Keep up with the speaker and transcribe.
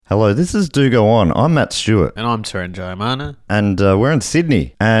Hello, this is Do Go On. I'm Matt Stewart. And I'm Taran Jayamana. And we're in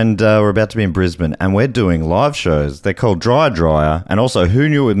Sydney. And we're about to be in Brisbane. And we're doing live shows. They're called Dryer. And also Who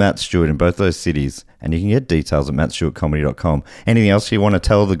Knew with Matt Stewart in both those cities. And you can get details at mattstewartcomedy.com. Anything else you want to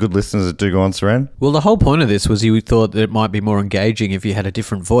tell the good listeners that Do Go On, Taran? Well, the whole point of this was you thought that it might be more engaging if you had a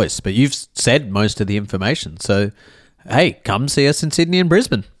different voice. But you've said most of the information. So, hey, come see us in Sydney and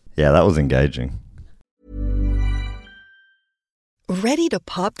Brisbane. Yeah, that was engaging. Ready to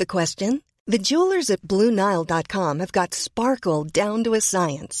pop the question? The jewelers at BlueNile.com have got sparkle down to a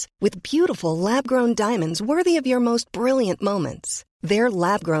science with beautiful lab-grown diamonds worthy of your most brilliant moments. Their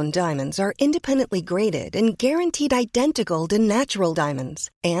lab-grown diamonds are independently graded and guaranteed identical to natural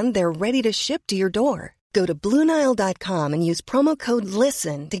diamonds, and they're ready to ship to your door. Go to BlueNile.com and use promo code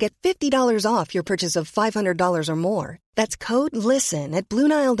LISTEN to get $50 off your purchase of $500 or more. That's code LISTEN at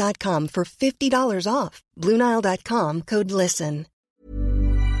BlueNile.com for $50 off. BlueNile.com, code LISTEN.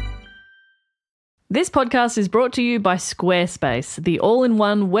 This podcast is brought to you by Squarespace, the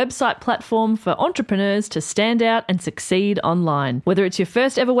all-in-one website platform for entrepreneurs to stand out and succeed online. Whether it's your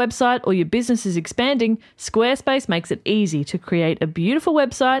first ever website or your business is expanding, Squarespace makes it easy to create a beautiful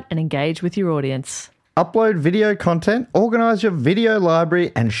website and engage with your audience. Upload video content, organize your video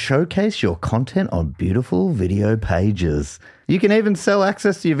library, and showcase your content on beautiful video pages. You can even sell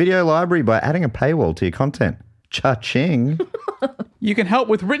access to your video library by adding a paywall to your content. Cha-ching. You can help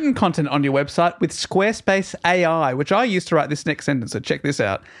with written content on your website with Squarespace AI, which I use to write this next sentence, so check this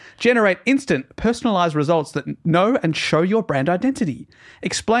out. Generate instant, personalized results that know and show your brand identity.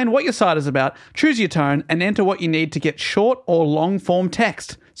 Explain what your site is about, choose your tone, and enter what you need to get short or long-form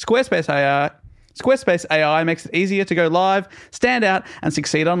text. Squarespace AI makes it easier to go live, stand out, and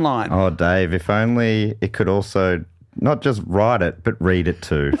succeed online. Oh, Dave, if only it could also not just write it, but read it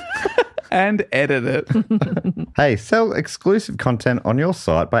too. And edit it. Hey, sell exclusive content on your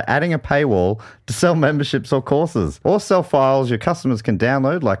site by adding a paywall to sell memberships or courses, or sell files your customers can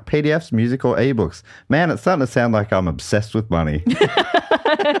download like PDFs, music, or ebooks. Man, it's starting to sound like I'm obsessed with money.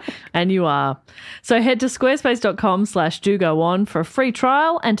 And you are. So head to squarespace.com/dogoon for a free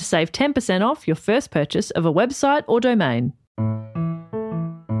trial and to save 10% off your first purchase of a website or domain.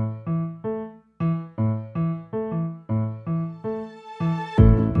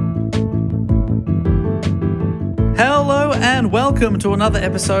 Hello and welcome to another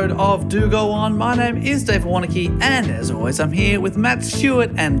episode of Do Go On. My name is Dave Warnicky, and as always, I'm here with Matt Stewart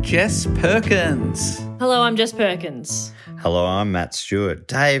and Jess Perkins. Hello, I'm Jess Perkins. Hello, I'm Matt Stewart.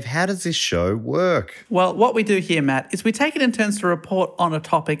 Dave, how does this show work? Well, what we do here, Matt, is we take it in turns to report on a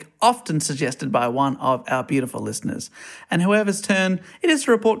topic often suggested by one of our beautiful listeners. And whoever's turn it is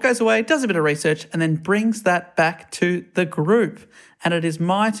to report goes away, does a bit of research, and then brings that back to the group. And it is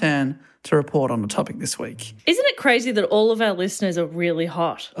my turn to report on the topic this week. Isn't it crazy that all of our listeners are really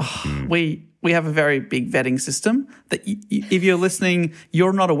hot? We have a very big vetting system that if you're listening,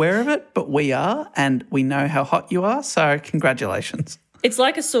 you're not aware of it, but we are, and we know how hot you are, so congratulations. It's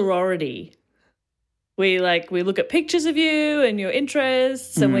like a sorority. We look at pictures of you and your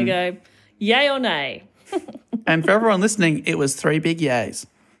interests and we go, yay or nay. And for everyone listening, it was 3 big yays.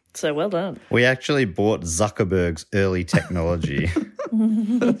 So well done. We actually bought Zuckerberg's early technology.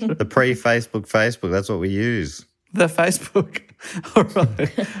 The pre-Facebook, that's what we use. The Facebook. All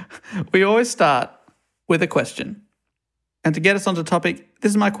right. We always start with a question. And to get us onto topic,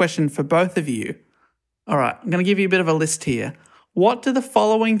 this is my question for both of you. All right, I'm going to give you a bit of a list here. What do the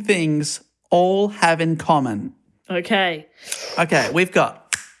following things all have in common? Okay, we've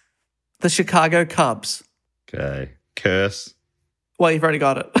got the Chicago Cubs. Okay. Curse. Well, you've already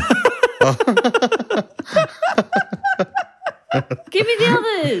got it. give me the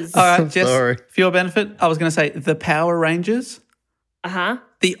others. All right, Jess, Sorry. for your benefit, I was going to say the Power Rangers,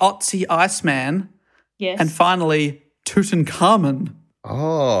 the Otzi Iceman, Yes. and finally Tutankhamun.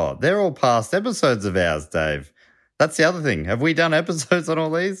 Oh, they're all past episodes of ours, Dave. That's the other thing. Have we done episodes on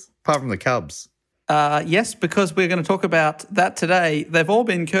all these? Apart from the Cubs. Yes, because we're going to talk about that today. They've all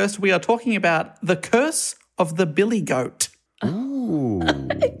been cursed. We are talking about the curse of the Billy Goat. Ooh.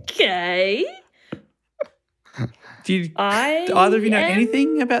 Okay. Do either of you know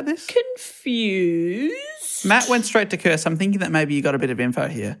anything about this? Confused. Matt went straight to curse. I'm thinking that maybe you got a bit of info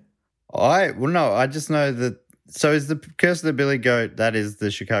here. I just know that. So is the curse of the Billy Goat, that is the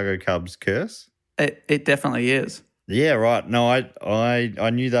Chicago Cubs curse? It definitely is. Yeah, right. No, I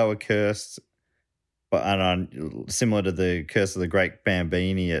knew they were cursed, but similar to the curse of the Great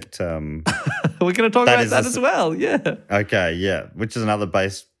Bambini at. We're going to talk about that as well. Yeah. Okay. Yeah, which is another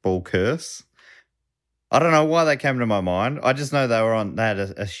baseball curse. I don't know why that came to my mind. I just know they had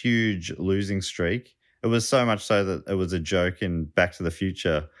a huge losing streak, It was so much so that it was a joke in Back to the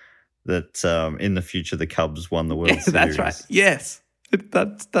Future that in the future the Cubs won the World Series. That's right. Yes,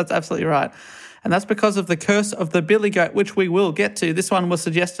 that's absolutely right. And that's because of the curse of the Billy Goat, which we will get to. This one was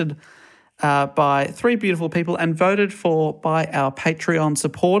suggested by 3 beautiful people and voted for by our Patreon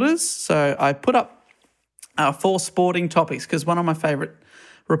supporters. So I put up 4 sporting topics because one of my favourite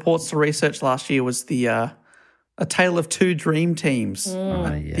reports to research last year was the A Tale of Two Dream Teams,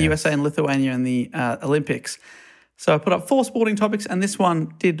 the USA and Lithuania in the Olympics. So I put up 4 sporting topics and this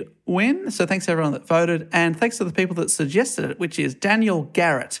one did win. So thanks to everyone that voted and thanks to the people that suggested it, which is Daniel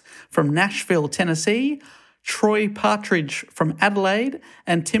Garrett from Nashville, Tennessee, Troy Partridge from Adelaide,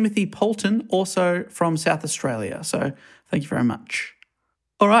 and Timothy Polton, also from South Australia. So thank you very much.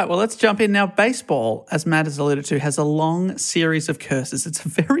 All right, well, let's jump in now. Baseball, as Matt has alluded to, has a long series of curses. It's a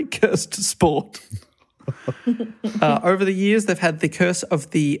very cursed sport. Over the years, they've had the curse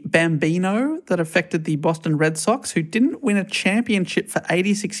of the Bambino that affected the Boston Red Sox, who didn't win a championship for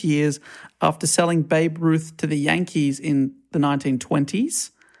 86 years after selling Babe Ruth to the Yankees in the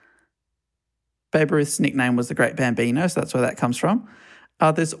 1920s. Babe Ruth's nickname was the Great Bambino, so that's where that comes from.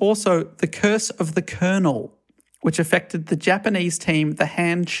 There's also the curse of the Colonel, which affected the Japanese team, the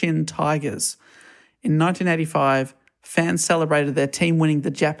Hanshin Tigers. In 1985, fans celebrated their team winning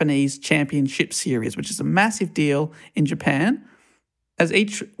the Japanese Championship Series, which is a massive deal in Japan. As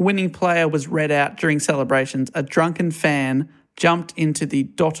each winning player was read out during celebrations, a drunken fan jumped into the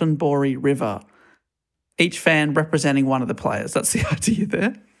Dotonbori River, each fan representing one of the players. That's the idea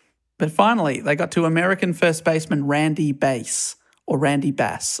there. But finally, they got to American first baseman Randy Bass, or Randy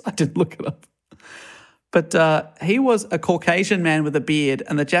Bass. I didn't look it up. But he was a Caucasian man with a beard,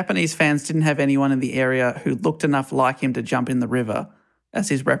 and the Japanese fans didn't have anyone in the area who looked enough like him to jump in the river as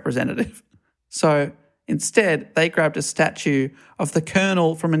his representative. So instead, they grabbed a statue of the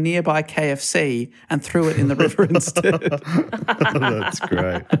Colonel from a nearby KFC and threw it in the river instead. That's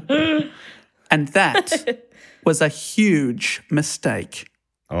great. And that was a huge mistake.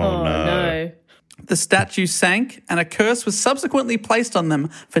 Oh, no. The statue sank, and a curse was subsequently placed on them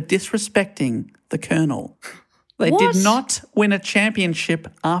for disrespecting the Colonel. They did not win a championship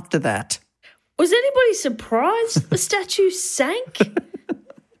after that. Was anybody surprised the statue sank?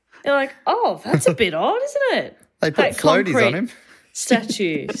 They're like, oh, that's a bit odd, isn't it? They put floaties on him.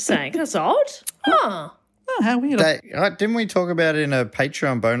 Statue sank. That's odd. Huh. Oh, how weird. Didn't we talk about in a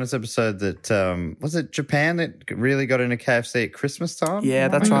Patreon bonus episode that, was it Japan that really got into KFC at Christmas time? Yeah,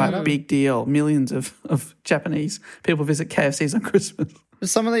 that's right. Big deal. Millions of Japanese people visit KFCs on Christmas.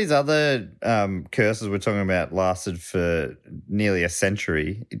 Some of these other curses we're talking about lasted for nearly a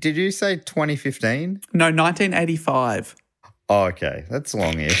century. Did you say 2015? No, 1985. Oh, okay. That's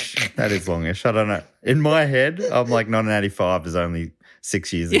longish. That is longish. I don't know. In my head, I'm like 1985 is only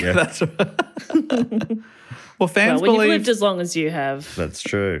 6 years ago. Yeah, that's right. Well, fans you've believe lived as long as you have. That's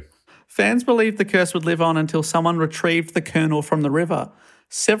true. Fans believed the curse would live on until someone retrieved the Colonel from the river.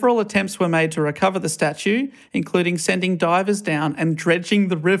 Several attempts were made to recover the statue, including sending divers down and dredging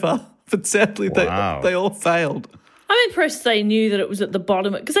the river, but sadly they all failed. I'm impressed they knew that it was at the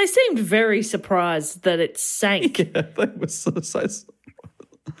bottom because they seemed very surprised that it sank. Yeah, they were so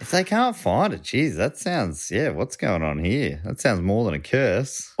If they can't find it, geez, that sounds, what's going on here? That sounds more than a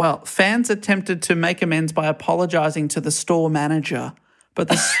curse. Well, fans attempted to make amends by apologising to the store manager, but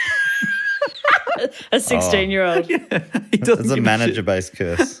the... A 16-year-old. Yeah, it's a manager-based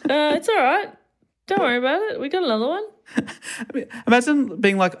curse. It's all right. Don't worry about it. We got another one. Imagine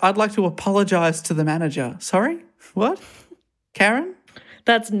being like, I'd like to apologise to the manager. Sorry? What? Karen?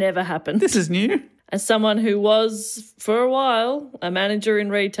 That's never happened. This is new. As someone who was, for a while, a manager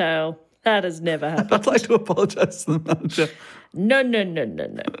in retail, that has never happened. I'd like to apologise to the manager. No.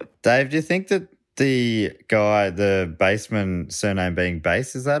 Dave, do you think that the guy, the baseman surname being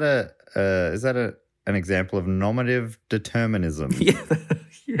Bass, is that an example of nominative determinism? Yeah,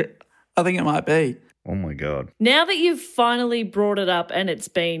 I think it might be. Oh, my God. Now that you've finally brought it up and it's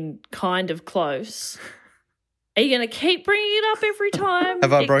been kind of close, are you going to keep bringing it up every time?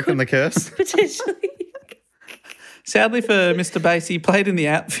 Have I broken the curse? Potentially. Sadly for Mr. Bass, he played in the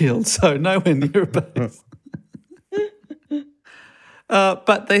outfield, so nowhere near a base.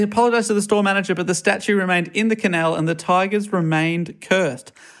 But they apologised to the store manager, but the statue remained in the canal and the Tigers remained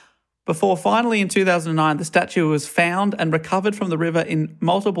cursed. Before finally in 2009, the statue was found and recovered from the river in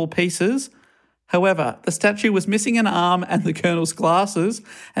multiple pieces. However, the statue was missing an arm and the Colonel's glasses,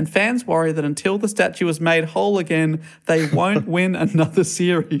 and fans worry that until the statue is made whole again, they won't win another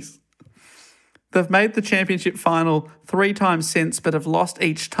series. They've made the championship final 3 times since, but have lost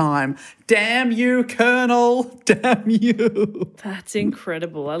each time. Damn you, Colonel. Damn you. That's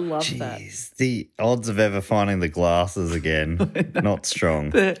incredible. I love that. Jeez, the odds of ever finding the glasses again, not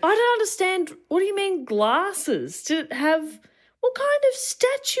strong. I don't understand. What do you mean glasses? To have... What kind of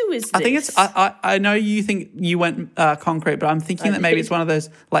statue is this? I think it's. I know you think you went concrete, but I'm thinking that maybe it's one of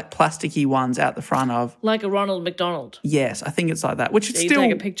those like plasticky ones out the front of. Like a Ronald McDonald. Yes, I think it's like that, which You still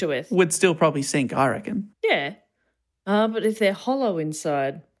take a picture with. would still probably sink, I reckon. Yeah. But if they're hollow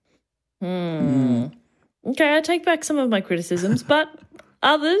inside. Okay, I take back some of my criticisms, but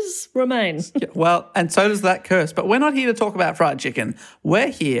others remain. Yeah, well, and so does that curse. But we're not here to talk about fried chicken. We're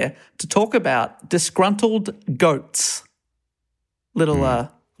here to talk about disgruntled goats. Little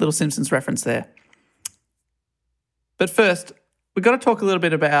Simpsons reference there. But first, we've got to talk a little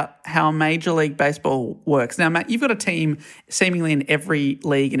bit about how Major League Baseball works. Now, Matt, you've got a team seemingly in every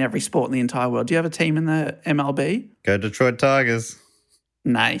league and every sport in the entire world. Do you have a team in the MLB? Go Detroit Tigers.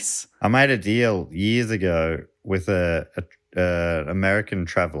 Nice. I made a deal years ago with a American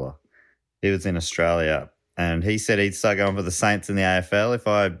traveller. He was in Australia, and he said he'd start going for the Saints in the AFL if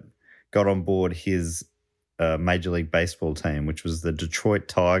I got on board his Major League Baseball team, which was the Detroit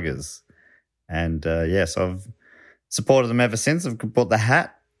Tigers. And, so I've supported them ever since. I've bought the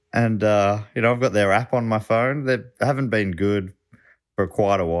hat and, I've got their app on my phone. They haven't been good for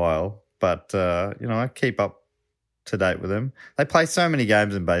quite a while, but, I keep up to date with them. They play so many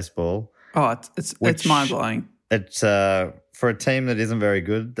games in baseball. Oh, it's mind-blowing. It's for a team that isn't very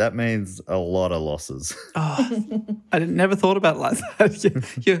good, that means a lot of losses. Oh, I never thought about it like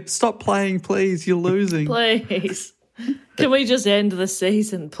that. You stop playing, please. You're losing. Please. Can we just end the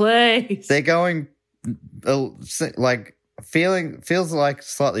season, please? They're going feels like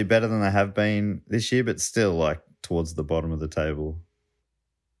slightly better than they have been this year, but still like towards the bottom of the table.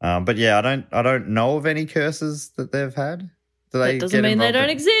 But yeah, I don't know of any curses that they've had. That doesn't mean they don't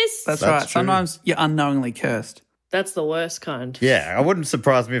exist. That's right. True. Sometimes you're unknowingly cursed. That's the worst kind. Yeah, I wouldn't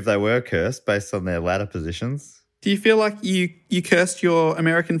surprise me if they were cursed based on their ladder positions. Do you feel like you cursed your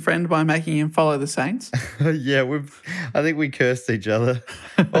American friend by making him follow the Saints? Yeah, I think we cursed each other.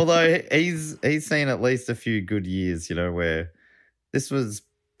 Although he's seen at least a few good years, where this was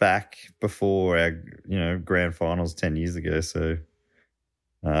back before our, grand finals 10 years ago. So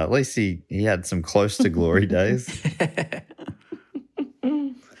at least he had some close to glory days.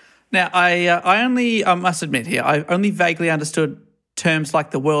 Now, I must admit here, I only vaguely understood terms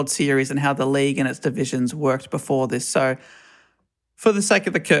like the World Series and how the league and its divisions worked before this. So for the sake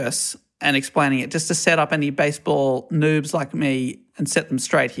of the curse and explaining it, just to set up any baseball noobs like me and set them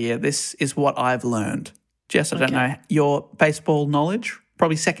straight here, this is what I've learned. Jess, I don't know, your baseball knowledge?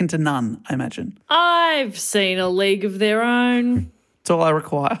 Probably second to none, I imagine. I've seen A League of Their Own. That's all I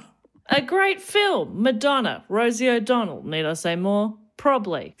require. A great film. Madonna, Rosie O'Donnell. Need I say more?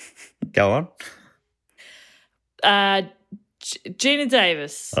 Probably. Go on. Gina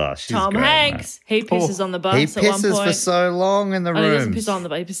Davis. Oh, she's Tom great, Hanks. Mate. He pisses on the bus he at one point. pisses for so long in the rooms. He doesn't piss on the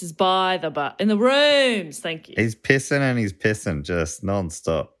bus. He pisses by the bus. In the rooms. Thank you. He's pissing and he's pissing just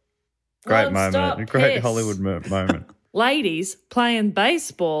non-stop. Great Non-stop moment. Great piss. Hollywood moment. Ladies playing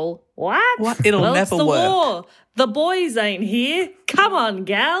baseball. What? It'll well, never it's the work. war. The boys ain't here. Come on,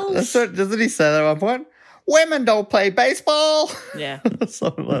 gals. That's what, doesn't he say that at one point? Women don't play baseball. Yeah.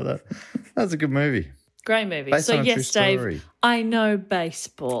 Something like that. That's a good movie. Great movie. Based So on a true yes, Dave, story. I know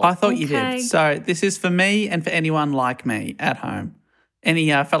baseball. I thought you Okay? did. So this is for me and for anyone like me at home.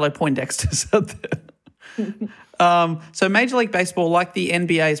 Any fellow Poindexters out there. So Major League Baseball, like the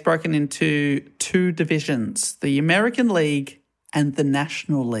NBA, is broken into 2 divisions, the American League and the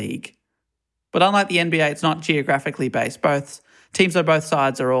National League. But unlike the NBA, it's not geographically based. Both teams on both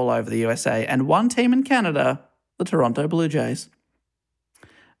sides are all over the USA, and one team in Canada, the Toronto Blue Jays.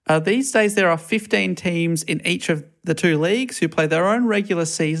 These days, there are 15 teams in each of the 2 leagues who play their own regular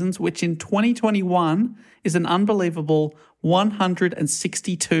seasons, which in 2021 is an unbelievable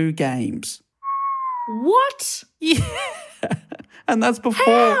 162 games. What? Yeah. And that's before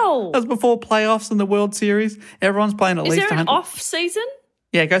How? Playoffs and the World Series. Everyone's playing at Is least there an 100. off season?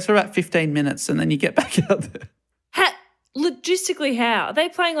 Yeah, it goes for about 15 minutes and then you get back out there. Logistically, how? Are they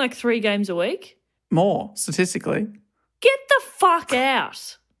playing like 3 games a week? More, statistically. Get the fuck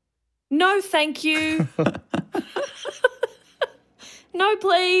out. No, thank you. No,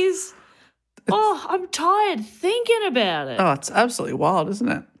 please. Oh, I'm tired thinking about it. Oh, it's absolutely wild, isn't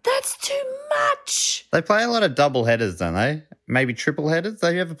it? That's too much. They play a lot of double headers, don't they? Maybe triple headers?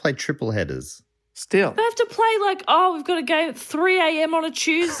 They ever play triple headers? Still. They have to play like, we've got a game at 3 a.m. on a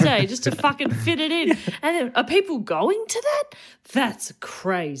Tuesday just to fucking fit it in. And then are people going to that? That's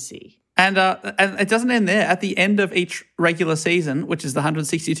crazy. And it doesn't end there. At the end of each regular season, which is the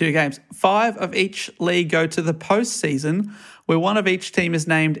 162 games, 5 of each league go to the postseason, where one of each team is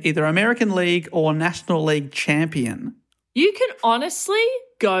named either American League or National League champion. You can honestly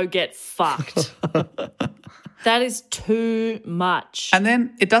go get fucked. That is too much. And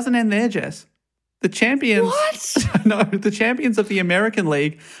then it doesn't end there, Jess. The champions. What? No, the champions of the American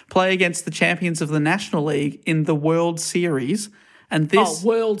League play against the champions of the National League in the World Series. And this.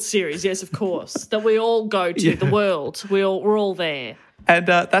 World Series, yes, of course. That we all go to, the world. We're all there. And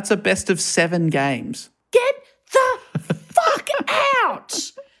that's a best of 7 games. Get the fuck out!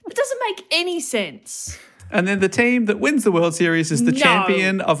 It doesn't make any sense. And then the team that wins the World Series is the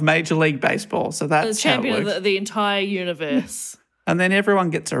champion of Major League Baseball. So that's the champion how it works. of the entire universe. And then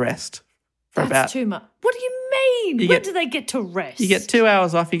everyone gets a rest for That's too much. What do you mean? When do they get to rest? You get 2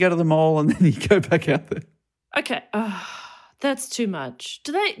 hours off, you go to the mall, and then you go back out there. Okay. That's too much.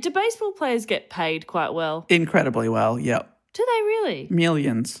 Do baseball players get paid quite well? Incredibly well, yep. Do they really?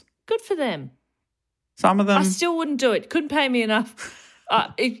 Millions. Good for them. Some of them. I still wouldn't do it. Couldn't pay me enough.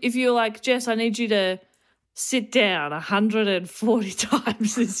 If you're like, Jess, I need you to sit down 140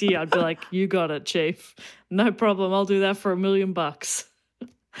 times this year, I'd be like, you got it, Chief. No problem. I'll do that for $1 million.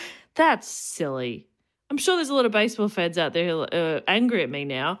 That's silly. I'm sure there's a lot of baseball fans out there who are angry at me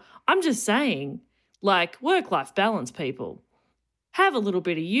now. I'm just saying, like, work-life balance, people. Have a little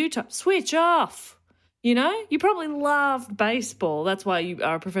bit of you time. Switch off. You know? You probably loved baseball. That's why you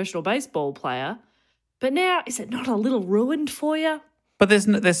are a professional baseball player. But now, is it not a little ruined for you? But there's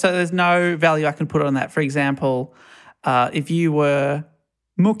no value I can put on that. For example, if you were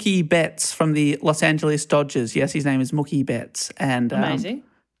Mookie Betts from the Los Angeles Dodgers, yes, his name is Mookie Betts, and amazing,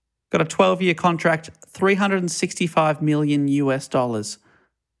 got a 12-year contract, $365 million US.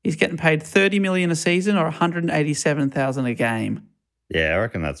 He's getting paid $30 million a season or $187,000 a game. Yeah, I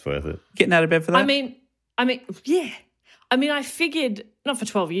reckon that's worth it. Getting out of bed for that? I mean, yeah. I mean, I figured not for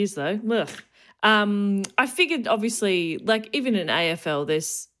 12 years though. Ugh. I figured, obviously, like even in AFL,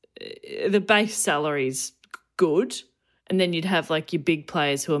 there's the base salary's good, and then you'd have like your big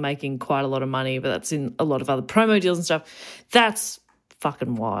players who are making quite a lot of money, but that's in a lot of other promo deals and stuff. That's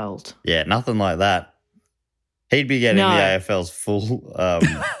fucking wild. Yeah, nothing like that. He'd be getting the AFL's full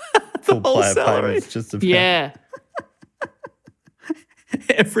full player salary. payments just about. Yeah.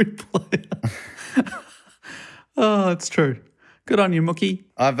 Every player. Oh, it's true. Good on you, Mookie.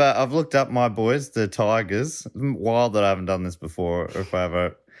 I've looked up my boys, the Tigers. Wild that I haven't done this before. If I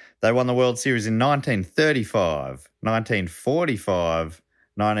ever, they won the World Series in 1935, 1945,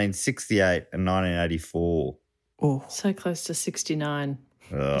 1968, and 1984. Oh, So close to 69.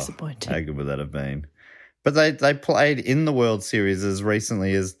 Disappointing. How good would that have been? But they played in the World Series as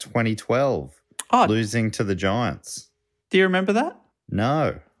recently as 2012, losing to the Giants. Do you remember that?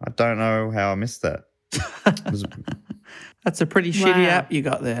 No, I don't know how I missed that. That's a pretty shitty app you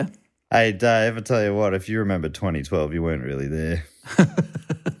got there. Hey, Dave, I tell you what, if you remember 2012, you weren't really there.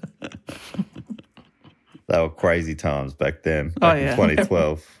 They were crazy times back then, back in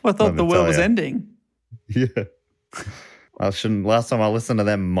 2012. Well, I thought the world was ending. Yeah. Last time I listened to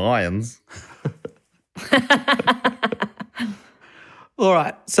them Mayans. All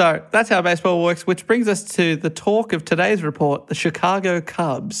right, so that's how baseball works, which brings us to the talk of today's report, the Chicago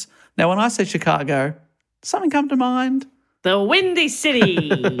Cubs. Now, when I say Chicago, does something come to mind? The Windy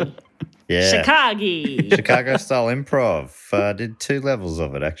City. Yeah. Chicago. Chicago-style improv. Did 2 levels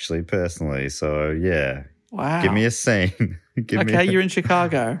of it, actually, personally. So, yeah. Wow. Give me a scene. You're in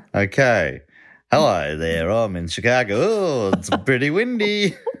Chicago. Okay. Hello there, I'm in Chicago. Oh, it's pretty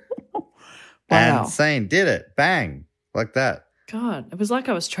windy. Wow. And scene, did it. Bang. Like that. God, it was like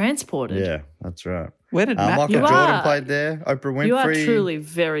I was transported. Yeah, that's right. Where did Matt Michael go? Jordan played there. Oprah Winfrey. You are truly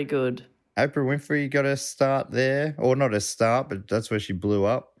very good. Oprah Winfrey got her start there. Or not a start, but that's where she blew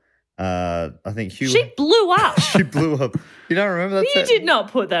up. I think Hugh... She blew up. She blew up. You don't remember that? You did not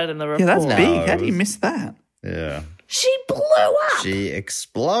put that in the report. Yeah, that's No, big. How it do you was- miss that? Yeah. She blew up. She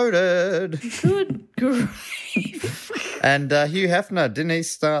exploded. Good grief. And Hugh Hefner, didn't he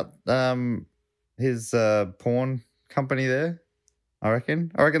start his porn company there? I reckon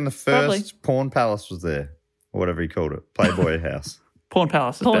the first porn palace was there, or whatever he called it, Playboy House. Porn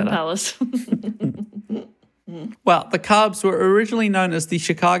Palace is Porn better. Palace. Well, the Cubs were originally known as the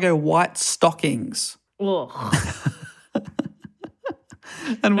Chicago White Stockings. Oh,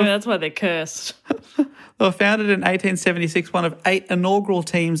 And maybe that's why they're cursed. they were founded in 1876, one of 8 inaugural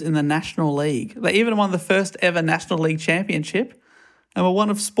teams in the National League. They even won the first ever National League championship and were one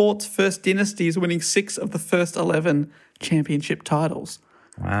of sport's first dynasties, winning 6 of the first 11 championship titles.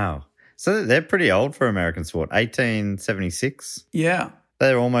 Wow. So they're pretty old for American sport. 1876. Yeah.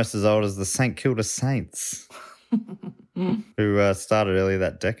 They're almost as old as the St Kilda Saints, who started earlier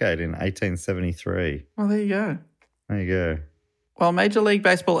that decade in 1873. Well, there you go. There you go. Well, Major League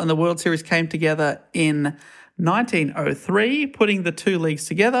Baseball and the World Series came together in 1903, putting the two leagues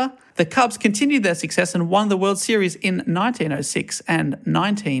together. The Cubs continued their success and won the World Series in 1906 and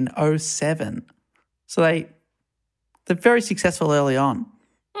 1907. So they're very successful early on.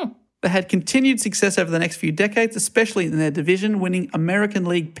 They had continued success over the next few decades, especially in their division, winning American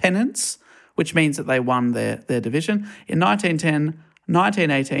League pennants, which means that they won their division, in 1910,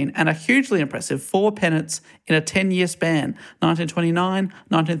 1918, and a hugely impressive 4 pennants in a 10-year span, 1929,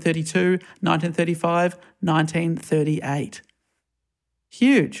 1932, 1935, 1938.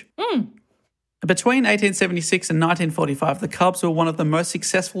 Huge. Between 1876 and 1945, the Cubs were one of the most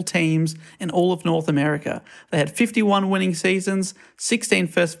successful teams in all of North America. They had 51 winning seasons, 16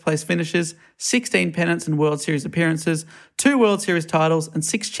 first-place finishes, 16 pennants and World Series appearances, 2 World Series titles, and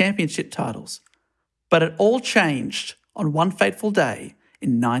 6 championship titles. But it all changed on one fateful day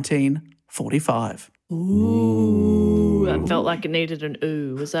in 1945. Ooh. That felt like it needed an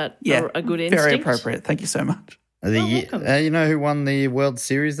ooh. Was that a good instinct? Very appropriate. Thank you so much. You know who won the World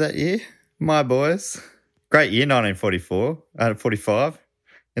Series that year? My boys. Great year, 1944. 45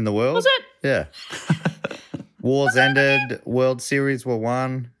 in the world. Was it? Yeah. Wars ended. World Series were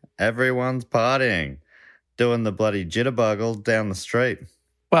won. Everyone's partying. Doing the bloody jitterbuggle down the street.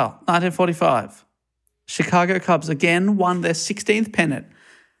 Well, 1945. Chicago Cubs again won their 16th pennant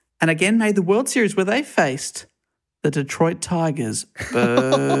and again made the World Series where they faced the Detroit Tigers.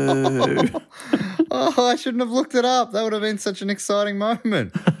 Boo. Oh, I shouldn't have looked it up. That would have been such an exciting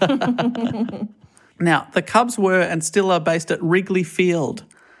moment. Now, the Cubs were and still are based at Wrigley Field,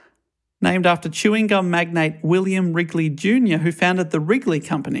 named after chewing gum magnate William Wrigley Jr., who founded the Wrigley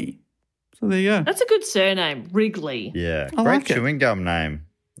Company. So there you go. That's a good surname, Wrigley. Yeah, I great like it. chewing gum name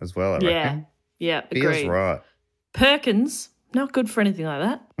as well, I reckon. Yeah, Feels agreed. right. Perkins, not good for anything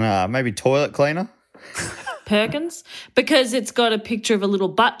like that. Maybe toilet cleaner? Perkins, because it's got a picture of a little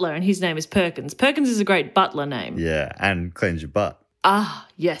butler and his name is Perkins. Perkins is a great butler name. Yeah, and cleans your butt. Ah,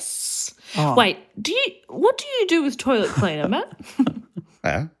 yes. Oh. Wait, what do you do with toilet cleaner, Matt?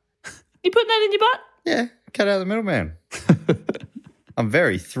 Yeah. You putting that in your butt? Yeah, cut out the middleman. I'm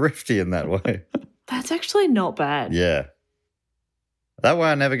very thrifty in that way. That's actually not bad. Yeah. That way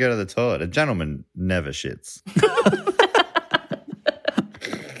I never go to the toilet. A gentleman never shits.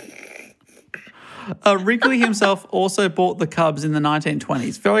 Wrigley himself also bought the Cubs in the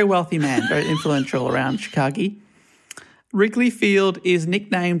 1920s. Very wealthy man, very influential around Chicago. Wrigley Field is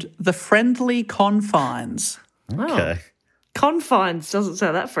nicknamed the Friendly Confines. Okay. Confines doesn't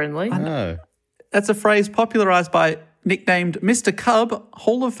sound that friendly. No. That's a phrase popularised by nicknamed Mr. Cub,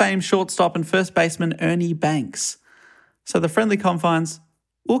 Hall of Fame shortstop and first baseman Ernie Banks. So the Friendly Confines,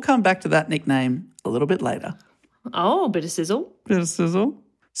 we'll come back to that nickname a little bit later. Oh, bit of sizzle. Bit of sizzle.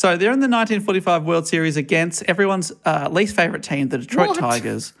 So they're in the 1945 World Series against everyone's least favourite team, the Detroit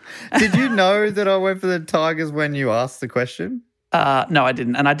Tigers. Did you know that I went for the Tigers when you asked the question? No, I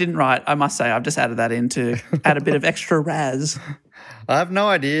didn't. And I didn't write, I must say, I've just added that in to add a bit of extra raz. I have no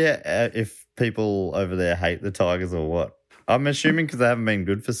idea if people over there hate the Tigers or what. I'm assuming because they haven't been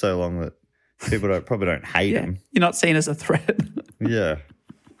good for so long that people probably don't hate them. You're not seen as a threat. Yeah.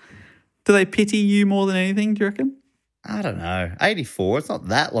 Do they pity you more than anything, do you reckon? I don't know. 84, it's not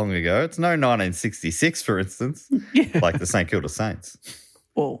that long ago. It's no 1966, for instance, like the St Kilda Saints.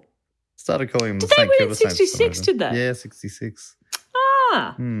 Well, Started calling them the Did they St win Kilda in Saints. for some 66, reason. did they? Yeah, 66.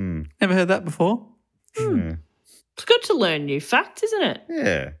 Ah, never heard that before. it's good to learn new facts, isn't it?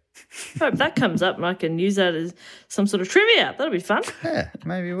 Yeah. Hope that comes up and I can use that as some sort of trivia. That'll be fun. Yeah,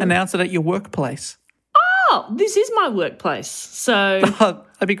 maybe we'll. Announce it at your workplace. Oh, this is my workplace, so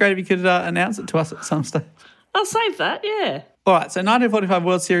That'd be great if you could announce it to us at some stage. I'll save that, yeah. All right, so 1945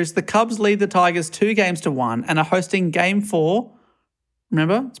 World Series, the Cubs lead the Tigers 2-1 and are hosting Game 4.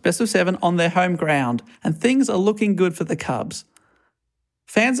 Remember, it's best of 7 on their home ground, and things are looking good for the Cubs.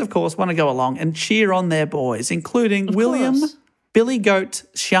 Fans, of course, want to go along and cheer on their boys, including William course. Billy Goat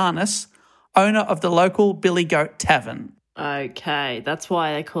Sharness, owner of the local Billy Goat Tavern. Okay, that's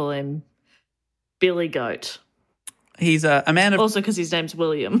why they call him Billy Goat. He's a man of... Also because his name's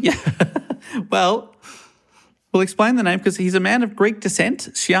William. Yeah. Well, we'll explain the name because he's a man of Greek descent.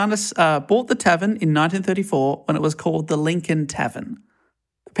 Sharness bought the tavern in 1934 when it was called the Lincoln Tavern.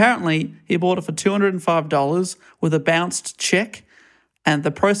 Apparently, he bought it for $205 with a bounced check, and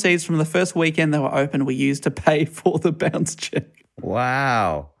the proceeds from the first weekend they were open were used to pay for the bounced check.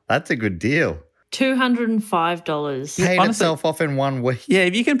 Wow. That's a good deal. $205. Paid honestly- itself off in 1 week. Yeah,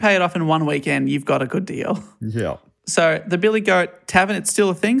 if you can pay it off in one weekend, you've got a good deal. Yeah. So the Billy Goat Tavern, it's still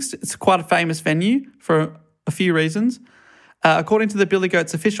a thing. It's quite a famous venue for a few reasons. According to the Billy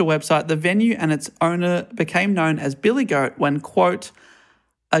Goat's official website, the venue and its owner became known as Billy Goat when, quote,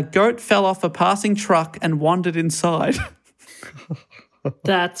 a goat fell off a passing truck and wandered inside.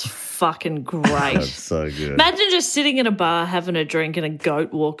 That's fucking great. That's so good. Imagine just sitting in a bar having a drink and a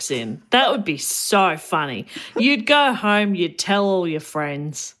goat walks in. That would be so funny. You'd go home, you'd tell all your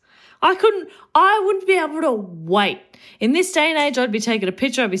friends. I wouldn't be able to wait. In this day and age, I'd be taking a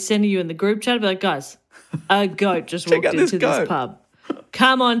picture, I'd be sending you in the group chat, I'd be like, guys, a goat just walked into this pub.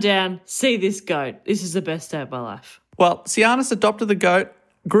 Come on down, see this goat. This is the best day of my life. Well, Sianis adopted the goat,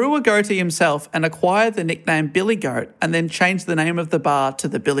 grew a goatee himself, and acquired the nickname Billy Goat, and then changed the name of the bar to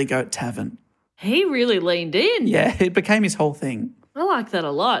the Billy Goat Tavern. He really leaned in. Yeah, it became his whole thing. I like that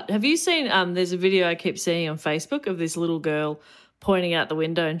a lot. Have you seen, there's a video I keep seeing on Facebook of this little girl pointing out the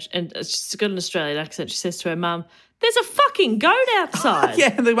window and she's got an Australian accent. She says to her mum, there's a fucking goat outside.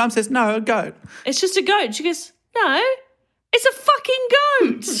 Yeah, and the mum says, no, a goat. It's just a goat. She goes, no, it's a fucking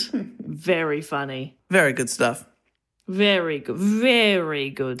goat. Very funny. Very good stuff. Very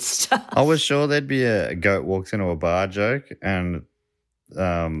good stuff. I was sure there'd be a goat walks into a bar joke, and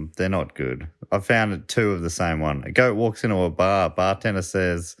they're not good. I found two of the same one. A goat walks into a bar, bartender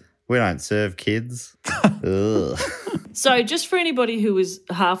says, we don't serve kids. Ugh. So just for anybody who was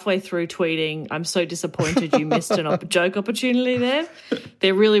halfway through tweeting, I'm so disappointed you missed a joke opportunity there.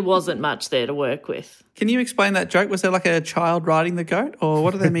 There really wasn't much there to work with. Can you explain that joke? Was there like a child riding the goat, or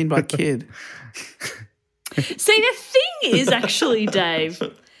what do they mean by kid? See, the thing is actually, Dave,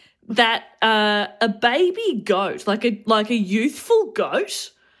 that a baby goat, like a youthful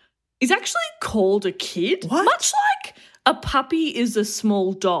goat, is actually called a kid. What? Much like a puppy is a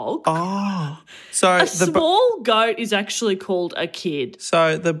small dog. Oh. So A small goat is actually called a kid.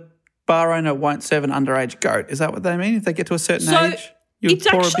 So the bar owner won't serve an underage goat. Is that what they mean? If they get to a certain age, you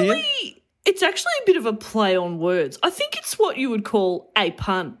pour a beer? It's actually a bit of a play on words. I think it's what you would call a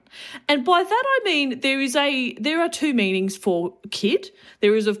pun. And by that I mean there are two meanings for kid.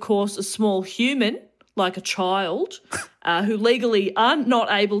 There is, of course, a small human, like a child, who legally are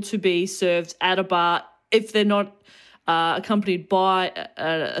not able to be served at a bar if they're not accompanied by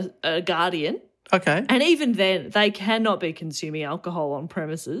a guardian. Okay. And even then, they cannot be consuming alcohol on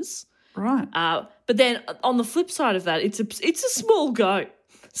premises. Right. But then on the flip side of that, it's a small goat.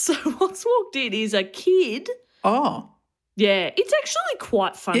 So what's walked in is a kid. Oh. Yeah, it's actually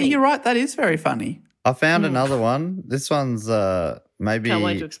quite funny. Yeah, you're right. That is very funny. I found another one. This one's maybe... Can't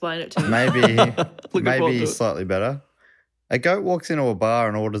wait to explain it to you. Maybe slightly better. A goat walks into a bar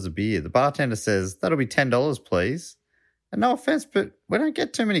and orders a beer. The bartender says, that'll be $10, please. And no offense, but we don't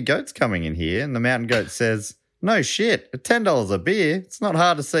get too many goats coming in here. And the mountain goat says, no shit, at $10 a beer, it's not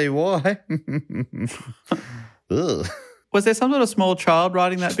hard to see why. Ugh. Was there some sort of small child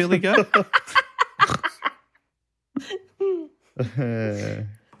riding that Billy goat?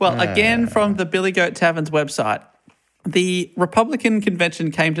 Well, again, from the Billy Goat Tavern's website, the Republican convention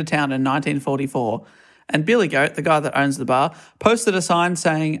came to town in 1944, and Billy Goat, the guy that owns the bar, posted a sign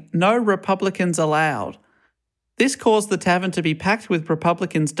saying, no Republicans allowed. This caused the tavern to be packed with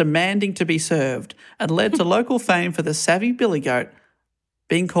Republicans demanding to be served and led to local fame for the savvy Billy Goat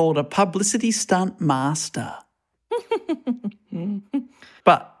being called a publicity stunt master.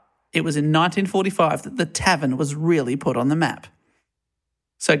 But it was in 1945 that the tavern was really put on the map.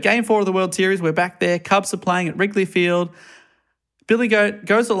 So Game 4 of the World Series, we're back there. Cubs are playing at Wrigley Field. Billy Goat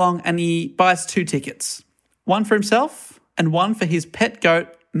goes along and he buys 2 tickets, one for himself and one for his pet goat,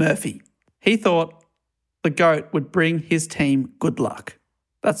 Murphy. He thought the goat would bring his team good luck.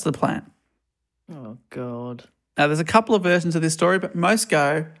 That's the plan. Oh, God. Now, there's a couple of versions of this story, but most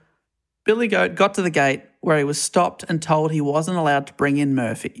go, Billy Goat got to the gate where he was stopped and told he wasn't allowed to bring in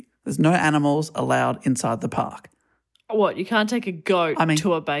Murphy. There's no animals allowed inside the park. What, you can't take a goat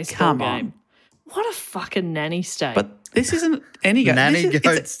to a baseball come game? on. What a fucking nanny state. But this isn't any goat. Nanny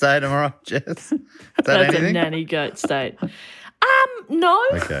goat state, am I right, Jess? Is that That's anything? a nanny goat state. No.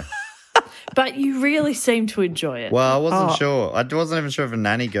 Okay. But you really seem to enjoy it. Well, I wasn't sure. I wasn't even sure if a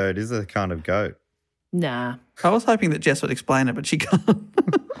nanny goat is a kind of goat. Nah. I was hoping that Jess would explain it, but she can't.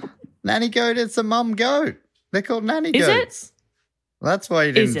 Nanny goat, it's a mum goat. They're called nanny Is it? goats. Well, that's why you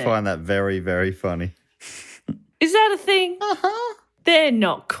Is didn't it? find that very, very funny. Is that a thing? Uh-huh. They're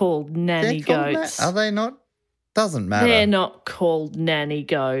not called nanny They're called goats. are they not? Doesn't matter. They're not called nanny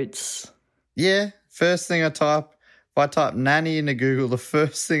goats. Yeah, first thing I type, if I type nanny into Google, the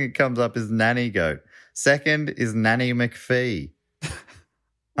first thing that comes up is nanny goat. Second is Nanny McPhee.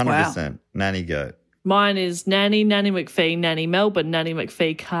 100% nanny goat. Mine is Nanny, Nanny McPhee, Nanny Melbourne, Nanny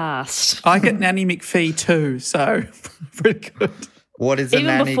McPhee cast. I get Nanny McPhee too, so pretty good. What is a Even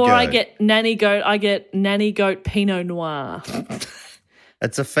nanny before goat? I get Nanny Goat, I get Nanny Goat Pinot Noir.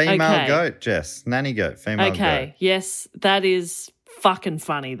 It's a female Okay. goat, Jess. Nanny goat, female Okay, goat. yes, that is fucking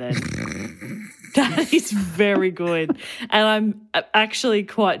funny then. That is very good. And I'm actually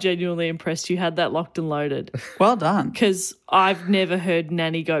quite genuinely impressed you had that locked and loaded Well done. because I've never heard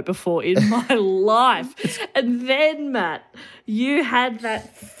Nanny Goat before in my life. And then, Matt, you had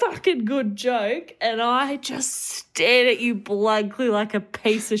that fucking good joke and I just stared at you blankly like a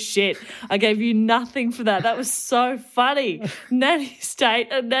piece of shit. I gave you nothing for that. That was so funny. Nanny State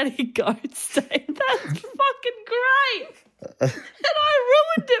and Nanny Goat State. That's fucking great. And I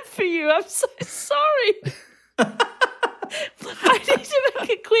ruined it for you. I'm so sorry. I need to make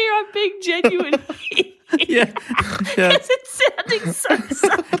it clear I'm being genuine here. Yeah. Because it's sounding so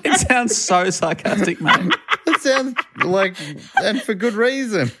sorry. It sounds so sarcastic, mate. It sounds like, and for good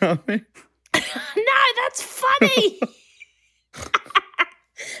reason. I mean, No, that's funny.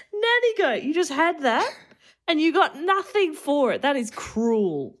 Nanny Goat, you just had that and you got nothing for it. That is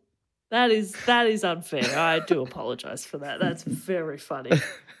cruel. That is unfair. I do apologise for that. That's very funny.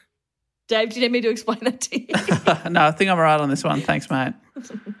 Dave, do you need me to explain that to you? No, I think I'm all right on this one. Thanks, mate.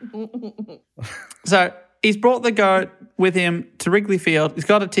 So he's brought the goat with him to Wrigley Field. He's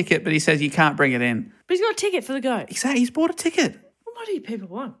got a ticket, but he says you can't bring it in. But he's got a ticket for the goat. Exactly. He's bought a ticket. What do you people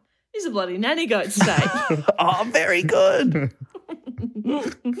want? He's a bloody Nanny Goat state. Oh, very good.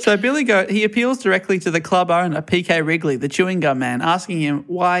 So Billy Goat, he appeals directly to the club owner, PK Wrigley, the chewing gum man, asking him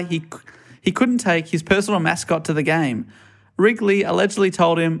why he couldn't take his personal mascot to the game. Wrigley allegedly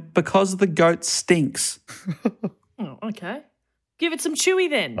told him because the goat stinks. Oh, okay. Give it some chewy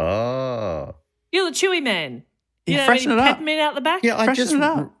then. oh. You're the chewy man. Yeah, You know, freshen any it up. peppermint out the back? Yeah, I Freshen just it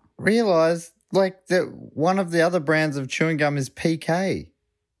up. realised like that one of the other brands of chewing gum is PK.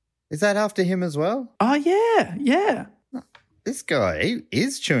 Is that after him as well? Oh, yeah, yeah. This guy, he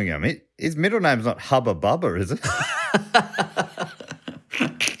is chewing gum. His middle name's not Hubba Bubba, is it?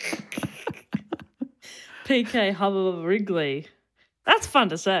 PK Hubba Wrigley. That's fun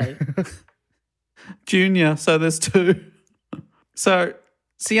to say. Junior, so there's two. So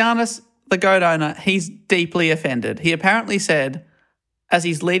Sianis, the goat owner, he's deeply offended. He apparently said, as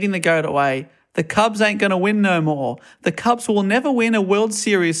he's leading the goat away, the Cubs ain't going to win no more. The Cubs will never win a World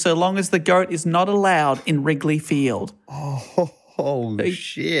Series so long as the goat is not allowed in Wrigley Field. Oh,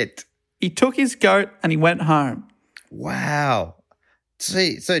 shit. He took his goat and he went home. Wow.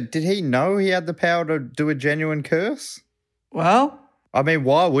 See, so did he know he had the power to do a genuine curse? Well, I mean,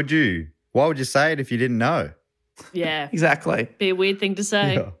 why would you? Why would you say it if you didn't know? Yeah. exactly. Be a weird thing to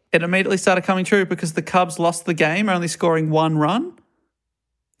say. Yeah. It immediately started coming true because the Cubs lost the game, only scoring one run.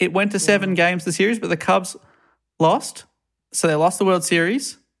 It went to 7 games, the series, but the Cubs lost. So they lost the World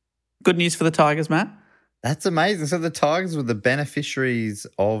Series. Good news for the Tigers, Matt. That's amazing. So the Tigers were the beneficiaries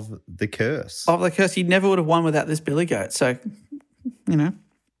of the curse. Of the curse, you never would have won without this Billy Goat. So, you know,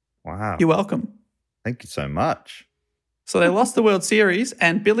 Wow. you're welcome. Thank you so much. So they lost the World Series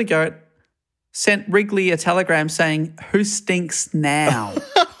and Billy Goat sent Wrigley a telegram saying, "Who stinks now?"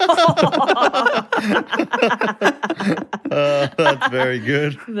 That's very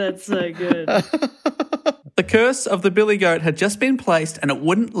good. That's so good. The curse of the Billy Goat had just been placed and it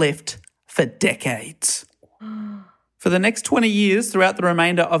wouldn't lift for decades. For the next 20 years, throughout the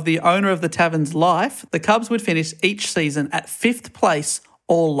remainder of the owner of the tavern's life, the Cubs would finish each season at 5th place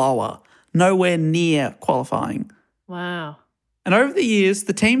or lower, nowhere near qualifying. Wow. And over the years,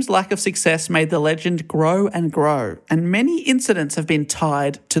 the team's lack of success made the legend grow and grow, and many incidents have been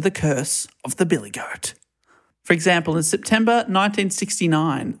tied to the curse of the Billy Goat. For example, in September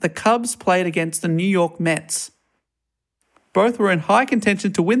 1969, the Cubs played against the New York Mets. Both were in high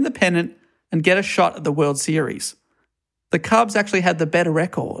contention to win the pennant and get a shot at the World Series. The Cubs actually had the better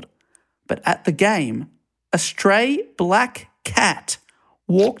record, but at the game, a stray black cat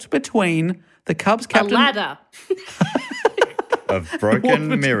walked between the Cubs captain... A ladder. Of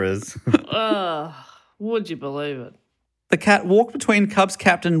broken mirrors. Would you believe it? The cat walked between Cubs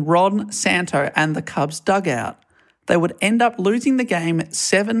captain Ron Santo and the Cubs dugout. They would end up losing the game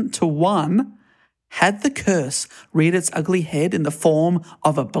 7-1 had the curse reared its ugly head in the form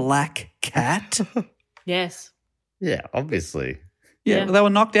of a black cat. Yes. Yeah, obviously. Yeah, they were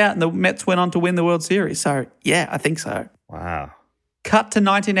knocked out and the Mets went on to win the World Series. So, yeah, I think so. Wow. Cut to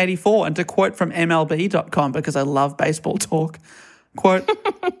 1984, and to quote from MLB.com, because I love baseball talk, quote,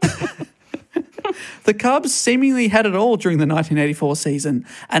 The Cubs seemingly had it all during the 1984 season.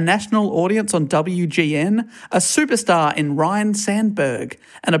 A national audience on WGN, a superstar in Ryan Sandberg,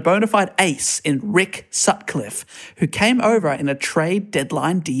 and a bona fide ace in Rick Sutcliffe, who came over in a trade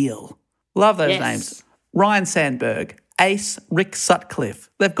deadline deal. Love those names. Ryan Sandberg, ace Rick Sutcliffe.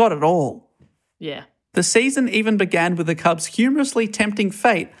 They've got it all. Yeah. The season even began with the Cubs humorously tempting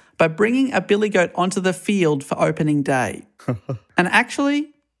fate by bringing a billy goat onto the field for opening day. And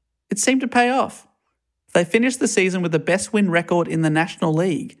actually, it seemed to pay off. They finished the season with the best win record in the National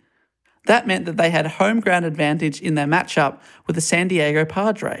League. That meant that they had home ground advantage in their matchup with the San Diego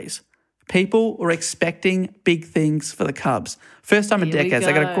Padres. People were expecting big things for the Cubs. First time in Here we decades,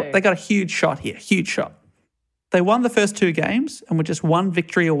 go. they got a huge shot here, huge shot. They won the first 2 games and were just one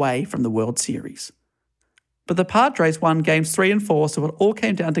victory away from the World Series. But the Padres won games 3 and 4, so it all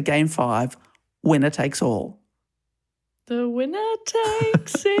came down to game 5, winner takes all. The winner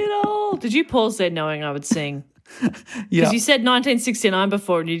takes it all. Did you pause there knowing I would sing? Yeah. Because you said 1969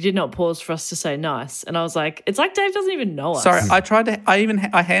 before and you did not pause for us to say nice. And I was like, it's like Dave doesn't even know us. Sorry, I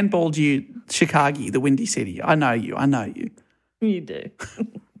handballed you Chicago, the Windy City. I know you. You do.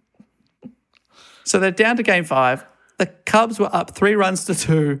 So they're down to game 5. The Cubs were up 3 runs to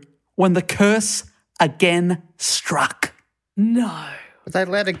 2 when the curse again struck. No. But they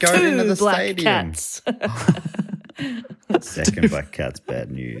let it go into the 2 black stadium. cats. Second Black Cat's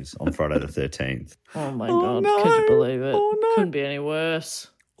bad news on Friday the 13th. Oh my Oh, God. no. Could you believe it? Oh, no. Couldn't be any worse.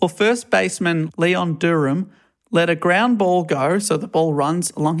 Well, first baseman Leon Durham let a ground ball go, so the ball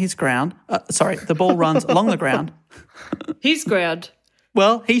runs along his ground. The ball runs along the ground. He's ground.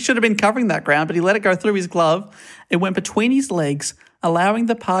 Well, he should have been covering that ground, but he let it go through his glove. It went between his legs, allowing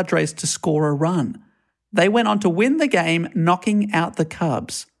the Padres to score a run. They went on to win the game, knocking out the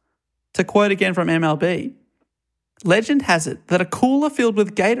Cubs. To quote again from MLB, legend has it that a cooler filled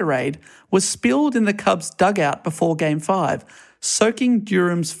with Gatorade was spilled in the Cubs' dugout before Game 5, soaking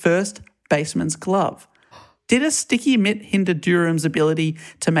Durham's first baseman's glove. Did a sticky mitt hinder Durham's ability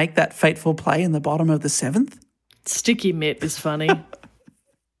to make that fateful play in the bottom of the 7th? Sticky mitt is funny.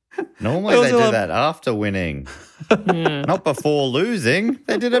 Normally Those they do are- that after winning, not before losing.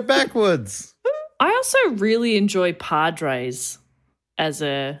 They did it backwards. I also really enjoy Padres as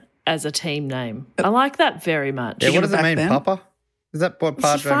a team name. I like that very much. Yeah, what does it back mean, then? Papa? Is that what It's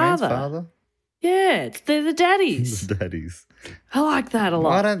your Padre means, father. father? Yeah, they're the daddies. The Daddies. I like that a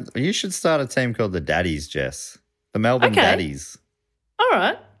Why lot. don't you should start a team called the Daddies, Jess? The Melbourne Okay. Daddies. All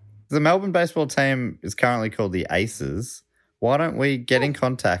right. The Melbourne baseball team is currently called the Aces. Why don't we get in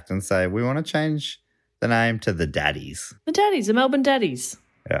contact and say we want to change the name to the Daddies? The daddies, the Melbourne daddies.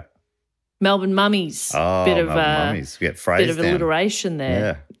 Yeah. Melbourne mummies. Oh, bit of Melbourne Mummies. We get phrase bit of down. alliteration there.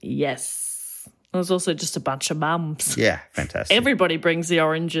 Yeah. Yes. There's also just a bunch of mums. Yeah, fantastic. Everybody brings the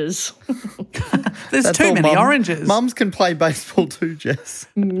oranges. There's That's too all many oranges. Mums can play baseball too, Jess.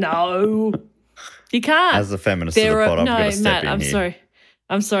 No. You can't. As the feminist of the pod, I've got to step Matt, in I'm here. sorry.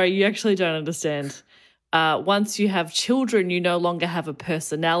 I'm sorry. You actually don't understand. Once you have children, you no longer have a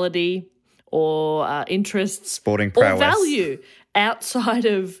personality or interests Sporting or prowess. value outside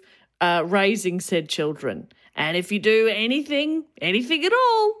of raising said children. And if you do anything at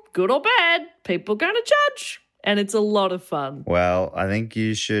all, good or bad, people are going to judge. And it's a lot of fun. Well, I think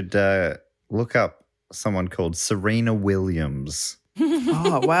you should look up someone called Serena Williams.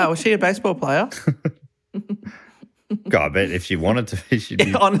 Oh, wow. Was she a baseball player? God, I bet if she wanted to be, she'd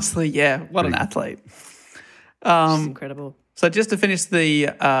be. Honestly, yeah. What an athlete. It's incredible. So just to finish the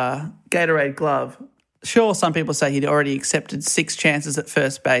Gatorade glove, sure, some people say he'd already accepted 6 chances at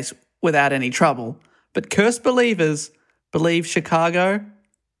first base without any trouble, but cursed believers believe Chicago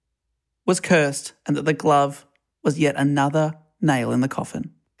was cursed and that the glove was yet another nail in the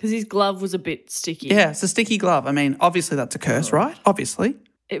coffin. Because his glove was a bit sticky. Yeah, it's a sticky glove. I mean, obviously that's a curse, right? Obviously.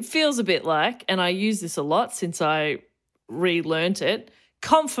 It feels a bit like, and I use this a lot since I relearnt it,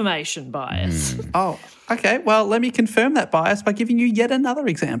 confirmation bias. Oh, okay. Well, let me confirm that bias by giving you yet another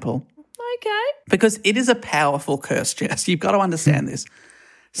example. Okay. Because it is a powerful curse, Jess. You've got to understand this.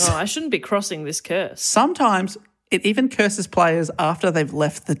 Oh, I shouldn't be crossing this curse. Sometimes it even curses players after they've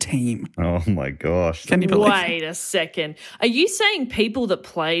left the team. Oh my gosh. Can you believe it? Wait a second. Are you saying people that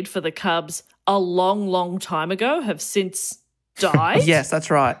played for the Cubs a long, long time ago have since died? Yes,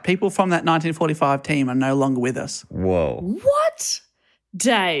 that's right. People from that 1945 team are no longer with us. Whoa. What?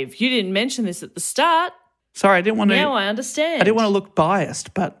 Dave, you didn't mention this at the start. Sorry, I didn't want to. Now I understand. I didn't want to look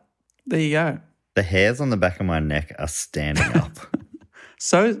biased, but there you go. The hairs on the back of my neck are standing up.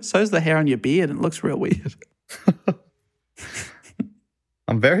 So's the hair on your beard, and it looks real weird.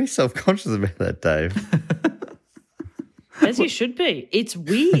 I'm very self-conscious about that, Dave. As you should be. It's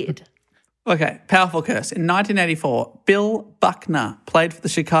weird. Okay, powerful curse. In 1984, Bill Buckner played for the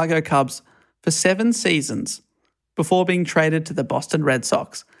Chicago Cubs for 7 seasons before being traded to the Boston Red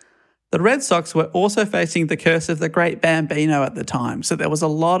Sox. The Red Sox were also facing the curse of the Great Bambino at the time, so there was a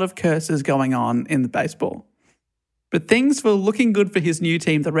lot of curses going on in the baseball. But things were looking good for his new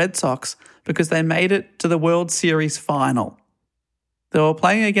team, the Red Sox, because they made it to the World Series final. They were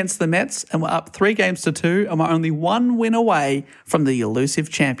playing against the Mets and were up 3-2 and were only 1 win away from the elusive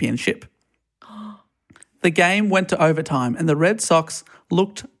championship. The game went to overtime and the Red Sox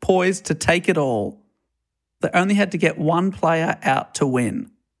looked poised to take it all. They only had to get one player out to win.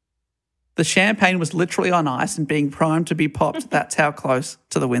 The champagne was literally on ice and being primed to be popped. That's how close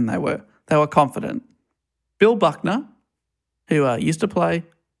to the win they were. They were confident. Bill Buckner, who used to play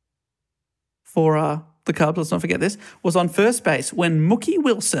for the Cubs, let's not forget this, was on first base when Mookie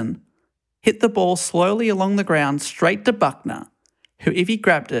Wilson hit the ball slowly along the ground straight to Buckner, who, if he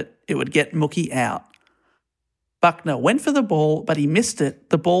grabbed it, it would get Mookie out. Buckner went for the ball, but he missed it.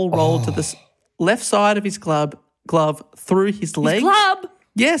 The ball rolled to the left side of his glove through his legs. Club.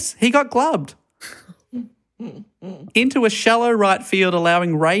 Yes, he got glubbed. Into a shallow right field,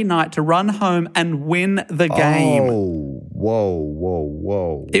 allowing Ray Knight to run home and win the game. Oh,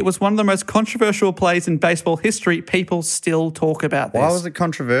 whoa. It was one of the most controversial plays in baseball history. People still talk about this. Why was it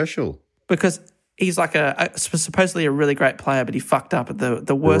controversial? Because he's like supposedly a really great player, but he fucked up at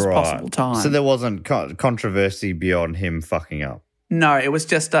the worst possible time. So there wasn't controversy beyond him fucking up. No, it was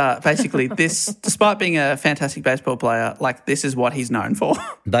just basically this, despite being a fantastic baseball player, like this is what he's known for.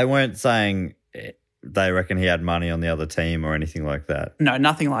 They weren't saying they reckon he had money on the other team or anything like that. No,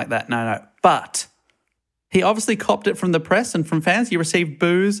 nothing like that. No. But he obviously copped it from the press and from fans. He received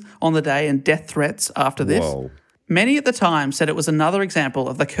boos on the day and death threats after this. Whoa. Many at the time said it was another example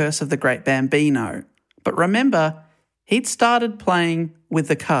of the curse of the Great Bambino. But remember, he'd started playing with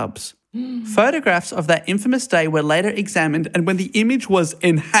the Cubs. Photographs of that infamous day were later examined, and when the image was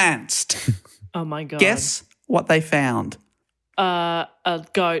enhanced, Oh my God. guess what they found? A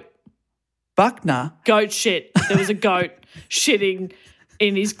goat. Buckner. Goat shit. There was a goat shitting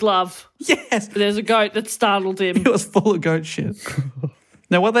in his glove. Yes, There's a goat that startled him. it was full of goat shit.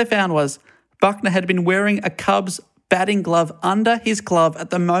 Now, what they found was Buckner had been wearing a Cubs batting glove under his glove at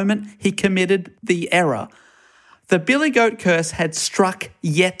the moment he committed the error. The Billy Goat curse had struck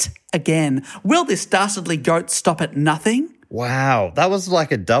yet again. Will this dastardly goat stop at nothing? Wow. That was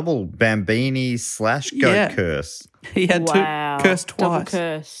like a double Bambini / goat Yeah. curse. He had Wow. to curse Double twice.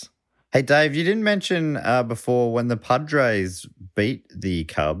 curse. Hey, Dave, you didn't mention before when the Padres beat the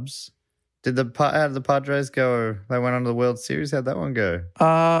Cubs. How did the Padres go? They went on to the World Series. How'd that one go?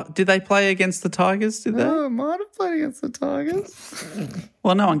 Did they play against the Tigers, did they? Oh, might have played against the Tigers.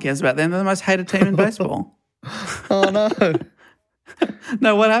 Well, no one cares about them. They're the most hated team in baseball. Oh, no.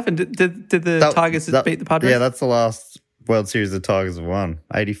 No, what happened? Did the Tigers beat the Padres? Yeah, that's the last World Series the Tigers have won.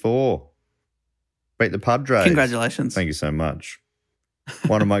 84. Beat the Padres. Congratulations. Thank you so much.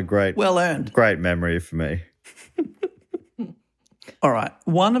 One of my great Well earned. great memory for me. All right.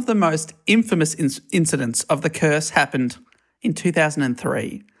 One of the most infamous incidents of the curse happened in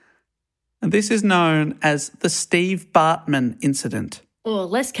 2003. And this is known as the Steve Bartman incident. Oh,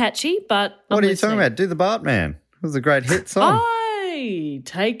 less catchy, but What are you talking about? Do the Bartman. It was a great hit song. I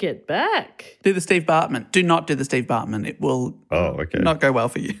take it back. Do the Steve Bartman. Do not do the Steve Bartman. It will Okay. not go well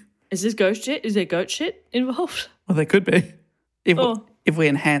for you. Is this ghost shit? Is there goat shit involved? Well, there could be. If we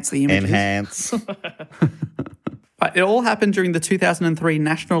enhance the images. Enhance. Right, it all happened during the 2003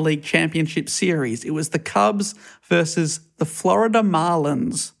 National League Championship Series. It was the Cubs versus the Florida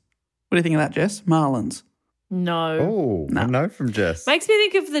Marlins. What do you think of that, Jess? Marlins. No. Oh, a note from Jess. Makes me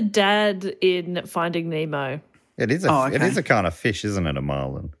think of the dad in Finding Nemo. It is a kind of fish, isn't it, a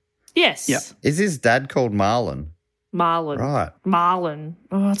marlin? Yes. Yeah. Is his dad called Marlin? Marlin. Right. Marlin.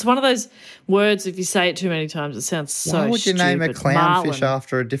 Oh, it's one of those words, if you say it too many times, it sounds so Why would you name a stupid. clownfish Marlin.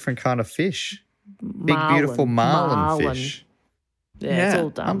 after a different kind of fish? Big, Marlin. beautiful marlin Marlin. fish. Yeah, it's Yeah. all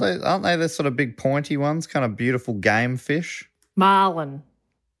dumb. Aren't they the sort of big pointy ones, kind of beautiful game fish? Marlin.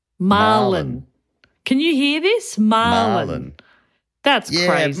 Marlin. Can you hear this? Marlin. That's Yeah,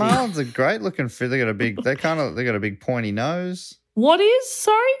 crazy. marlins are great looking fish. They got a big pointy nose. What is?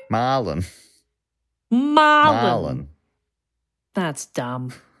 Sorry? Marlin. Marlin. That's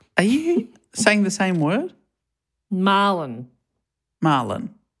dumb. Are you saying the same word? Marlin.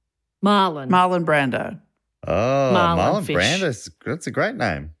 Marlin. Marlin. Marlon Brando. Oh, Marlin Marlon fish. Brando. That's a great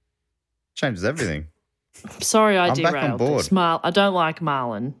name. Changes everything. Sorry, I I'm back on derailed board. this. I don't like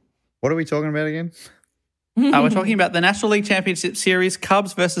Marlin. What are we talking about again? We're talking about the National League Championship Series,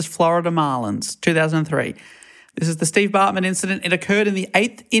 Cubs versus Florida Marlins, 2003. This is the Steve Bartman incident. It occurred in the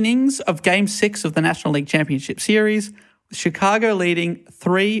 8th innings of Game 6 of the National League Championship Series, with Chicago leading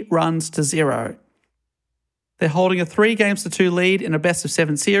 3-0. They're holding a 3-2 lead in a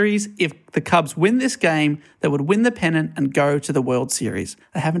best-of-7 series. If the Cubs win this game, they would win the pennant and go to the World Series.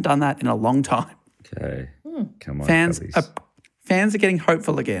 They haven't done that in a long time. Okay. Come on, Fans Cubbies. are getting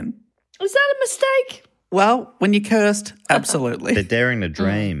hopeful again. Was that a mistake? Well, when you're cursed, absolutely. They're daring to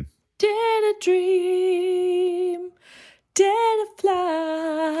dream. Dare to dream, dare to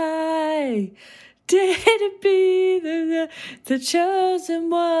fly, dare to be the chosen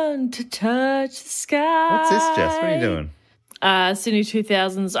one to touch the sky. What's this, Jess? What are you doing? Sydney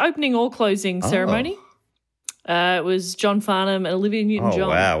 2000's opening or closing ceremony. It was John Farnham and Olivia Newton-John. Oh,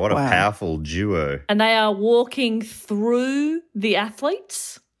 wow. What a powerful duo. And they are walking through the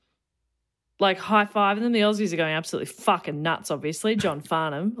athletes, like high-fiving them. The Aussies are going absolutely fucking nuts, obviously. John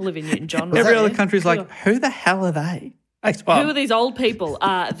Farnham, Olivia Newton-John. Every other country's like, who the hell are they? Who are these old people?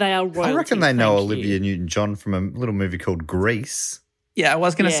 They are royalty. I reckon they know thank Olivia you. Newton-John from a little movie called Grease. Yeah, I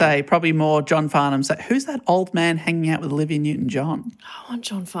was going to Yeah. say probably more John Farnham's. Like, who's that old man hanging out with Olivia Newton-John? I want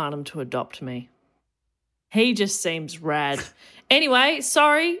John Farnham to adopt me. He just seems rad. Anyway,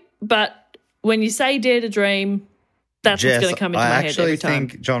 sorry, but when you say dare to dream, that's Jess, what's going to come into my head every time. I actually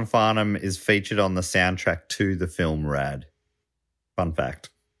think John Farnham is featured on the soundtrack to the film Rad. Fun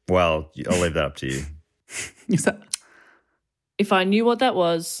fact. Well, I'll leave that up to you. Is that? If I knew what that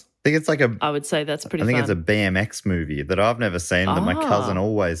was, I think it's like I would say that's pretty I think fun. it's a BMX movie that I've never seen that my cousin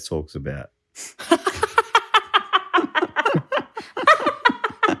always talks about.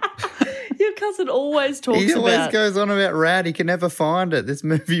 Your cousin always talks He always about. goes on about Rad. He can never find it. This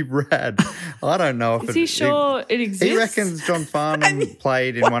movie Rad. I don't know if Is he sure it exists? He reckons John Farnham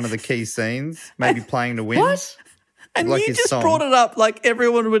played in one of the key scenes, maybe playing to win. What? And Like you his just song. brought it up like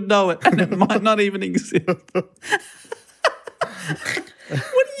everyone would know it, and it might not even exist. What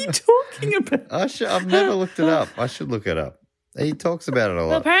are you talking about? I've never looked it up. I should look it up. He talks about it a Well,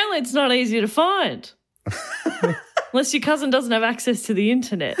 lot. apparently it's not easy to find. Unless your cousin doesn't have access to the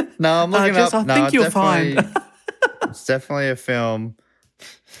internet. No, I'm looking Jess, up. I No, think it's you'll definitely- find. It's definitely a film.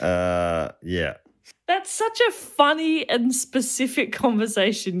 Yeah. That's such a funny and specific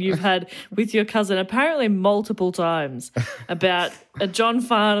conversation you've had with your cousin, apparently multiple times, about a John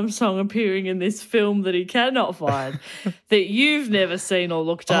Farnham song appearing in this film that he cannot find, that you've never seen or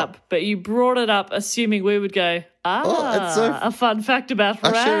looked up, but you brought it up assuming we would go, it's so- a fun fact about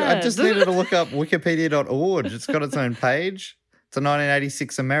Rad. I just needed to look up wikipedia.org. It's got its own page. It's a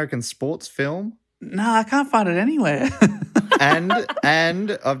 1986 American sports film. No, I can't find it anywhere.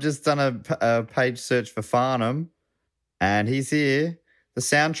 And I've just done a page search for Farnham, and he's here. The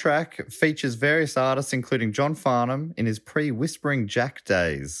soundtrack features various artists, including John Farnham in his pre-Whispering Jack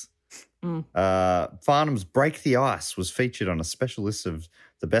days. Farnham's Break the Ice was featured on a special list of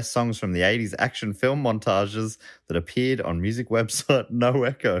the best songs from the 80s action film montages that appeared on music website No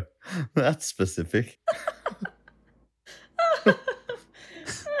Echo. That's specific.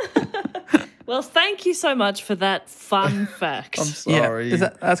 Well, thank you so much for that fun fact. I'm sorry. Yeah,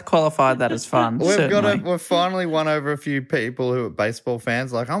 that's qualified that as fun. We've finally won over a few people who are baseball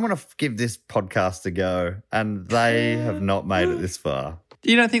fans. Like, I want to give this podcast a go, and they have not made it this far.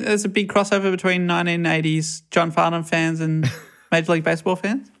 You don't think there's a big crossover between 1980s John Farnham fans and Major League Baseball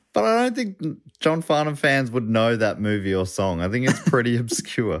fans? But I don't think John Farnham fans would know that movie or song. I think it's pretty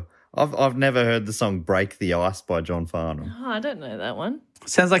obscure. I've never heard the song Break the Ice by John Farnham. Oh, I don't know that one.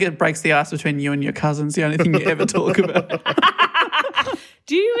 Sounds like it breaks the ice between you and your cousins, the only thing you ever talk about.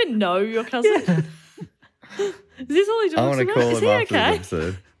 Do you even know your cousin? Is this all he talks I want to about? call Is him he after okay? this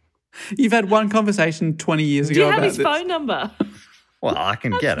episode. You've had one conversation 20 years Do you ago have about his this. phone number? Well, I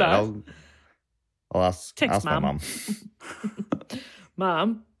can get it. nice. I'll ask Text my Mum.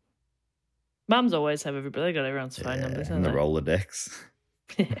 mum. Mums always have everybody. They got everyone's phone numbers, in haven't the they? Rolodex.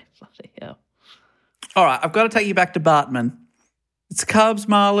 Yeah, bloody hell. All right, I've got to take you back to Bartman. It's Cubs,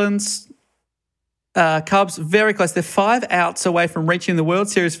 Marlins. Cubs very close. They're 5 outs away from reaching the World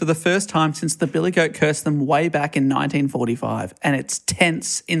Series for the first time since the Billy Goat cursed them way back in 1945, and it's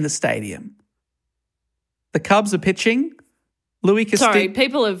tense in the stadium. The Cubs are pitching. Louis Castillo. Sorry,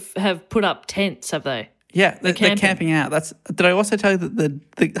 people have put up tents, have they? Yeah, they're camping. camping out. Did I also tell you that the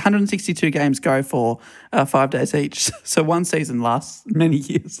 162 games go for 5 days each? So one season lasts many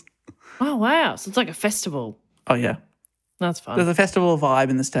years. Oh, wow. So it's like a festival. Oh, yeah. That's fun. There's a festival vibe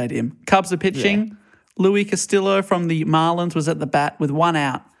in the stadium. Cubs are pitching. Yeah. Louis Castillo from the Marlins was at the bat with 1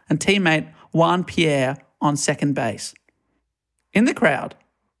 out, and teammate Juan Pierre on second base. In the crowd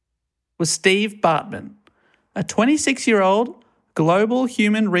was Steve Bartman, a 26-year-old global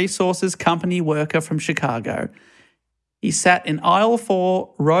human resources company worker from Chicago. He sat in aisle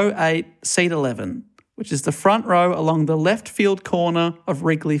 4, row 8, seat 11, which is the front row along the left field corner of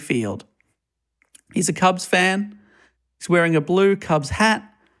Wrigley Field. He's a Cubs fan. He's wearing a blue Cubs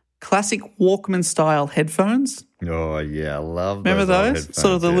hat, classic Walkman-style headphones. Oh, yeah, I love Remember those? those?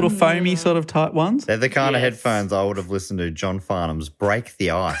 Sort of the little foamy sort of type ones. They're the kind of Yes. headphones I would have listened to John Farnham's Break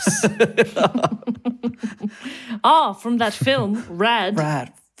the Ice. Oh, from that film, Rad.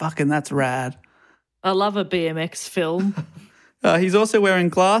 Rad. Fucking that's rad. I love a BMX film. He's also wearing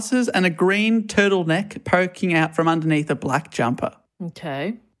glasses and a green turtleneck poking out from underneath a black jumper.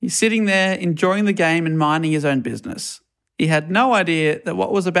 Okay. He's sitting there enjoying the game and minding his own business. He had no idea that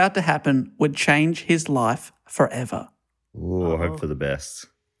what was about to happen would change his life forever. Ooh, hope for the best.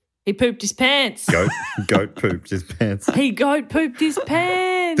 He pooped his pants. Goat pooped his pants. He goat pooped his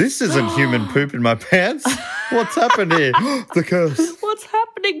pants. This isn't human poop in my pants. What's happened here? The curse. What's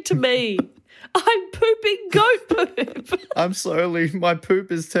happening to me? I'm pooping goat poop. I'm slowly, my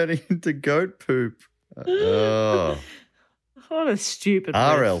poop is turning into goat poop. Oh, What a stupid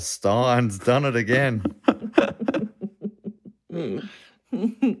R.L. Stein's done it again.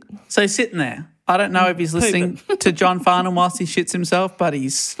 So he's sitting there. I don't know if he's listening to John Farnham whilst he shits himself, but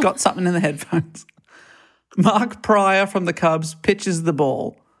he's got something in the headphones. Mark Pryor from the Cubs pitches the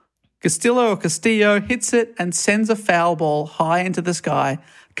ball. Castillo hits it and sends a foul ball high into the sky.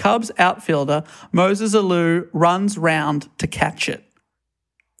 Cubs outfielder Moses Alou runs round to catch it.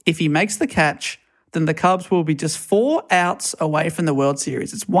 If he makes the catch, then the Cubs will be just 4 outs away from the World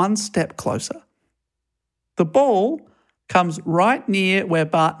Series. It's one step closer. The ball comes right near where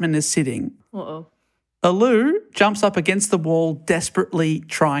Bartman is sitting. Uh-oh. Alou jumps up against the wall, desperately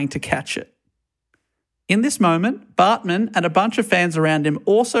trying to catch it. In this moment, Bartman and a bunch of fans around him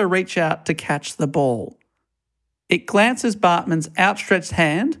also reach out to catch the ball. It glances Bartman's outstretched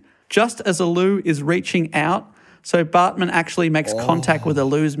hand just as Alou is reaching out, so Bartman actually makes contact with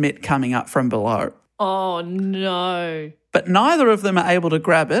Alou's mitt coming up from below. Oh, no. But neither of them are able to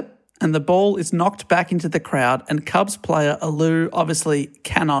grab it, and the ball is knocked back into the crowd, and Cubs player Alou obviously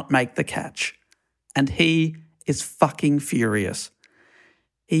cannot make the catch. And he is fucking furious.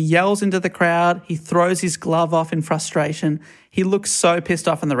 He yells into the crowd. He throws his glove off in frustration. He looks so pissed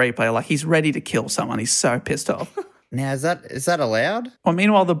off in the replay, like he's ready to kill someone. He's so pissed off. Now, is that allowed? Well,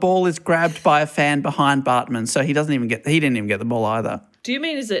 meanwhile, the ball is grabbed by a fan behind Bartman, so he didn't even get the ball either. Do you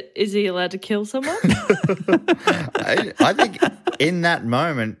mean is he allowed to kill someone? I think in that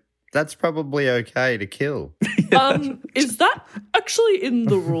moment, that's probably okay to kill. Is that actually in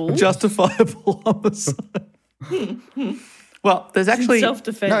the rules? Justifiable homicide. Well, there's actually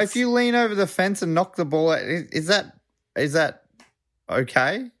Self-defense. No, if you lean over the fence and knock the ball out, is that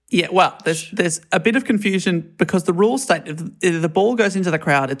okay? Yeah, well, there's a bit of confusion because the rules state if the ball goes into the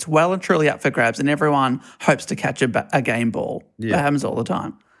crowd, it's well and truly up for grabs and everyone hopes to catch a game ball. Yeah. That happens all the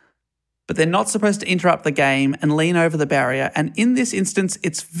time. But they're not supposed to interrupt the game and lean over the barrier. And in this instance,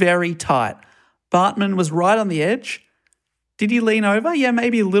 it's very tight. Bartman was right on the edge. Did he lean over? Yeah,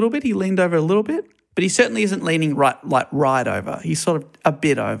 maybe a little bit. He leaned over a little bit. But he certainly isn't leaning right over. He's sort of a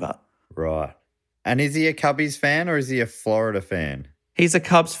bit over. Right. And is he a Cubbies fan or is he a Florida fan? He's a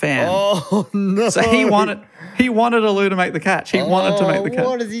Cubs fan. Oh, no. So he wanted Alou to make the catch. He wanted to make the catch.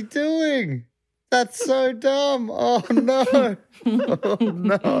 What is he doing? That's so dumb. Oh, no. Oh,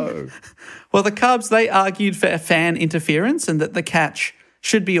 no. Well, the Cubs, they argued for fan interference and that the catch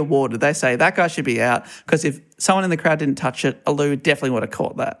should be awarded. They say that guy should be out because if someone in the crowd didn't touch it, Alou definitely would have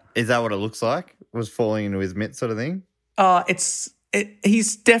caught that. Is that what it looks like? Was falling into his mitt sort of thing?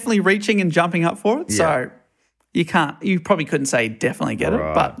 He's definitely reaching and jumping up for it. Yeah. So you probably couldn't say definitely get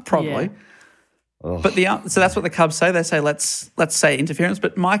Right. it, but probably. Yeah. But so that's what the Cubs say. They say let's say interference.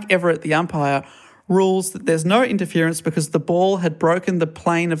 But Mike Everett, the umpire, rules that there's no interference because the ball had broken the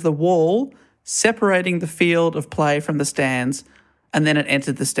plane of the wall, separating the field of play from the stands, and then it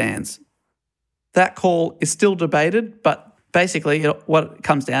entered the stands. That call is still debated, but basically what it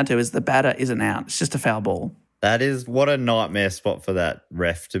comes down to is the batter isn't out. It's just a foul ball. That is what a nightmare spot for that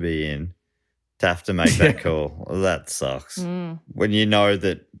ref to be in, to have to make that call. Well, that sucks. When you know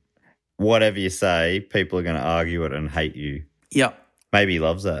that whatever you say, people are going to argue it and hate you. Yep. Maybe he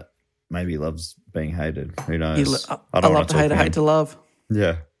loves that. Maybe he loves being hated. Who knows? I love to hate, I hate to love.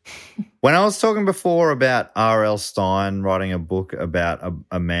 Yeah. When I was talking before about R.L. Stein writing a book about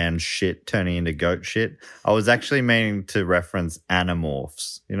a man's shit turning into goat shit, I was actually meaning to reference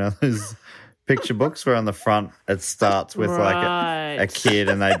Animorphs. You know those picture books where on the front it starts with like a kid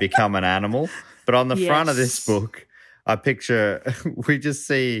and they become an animal? But on the front of this book, I picture we just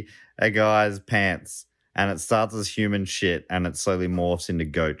see a guy's pants and it starts as human shit and it slowly morphs into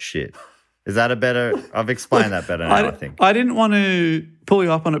goat shit. Is that a better? I've explained that better now, I think. I didn't want to pull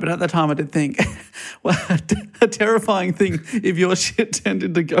you up on it, but at the time I did think, well, a terrifying thing if your shit turned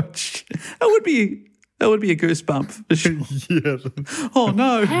into goat shit. That would be a goosebump for sure. Yeah. Oh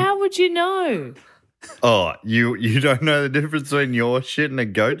no! How would you know? Oh, you don't know the difference between your shit and a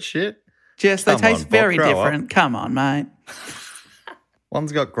goat shit? Jess, they Come taste on, Bob, very grow up. different. Come on, mate.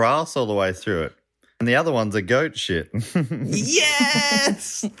 One's got grass all the way through it, and the other one's a goat shit.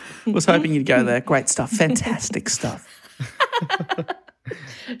 Yes! Was hoping you'd go there. Great stuff. Fantastic stuff.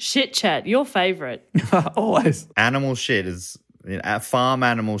 Shit chat, your favourite. Always. Animal shit is farm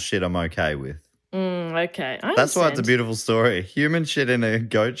animal shit. I'm okay with. Okay, I That's why it's a understand. beautiful story. Human shit and a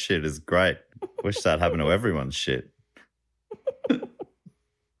goat shit is great. Wish that happened to everyone's shit.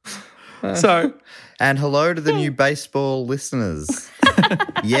 So, And hello to the new baseball listeners.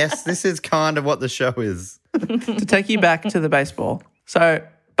 Yes, this is kind of what the show is. to take you back to the baseball. So,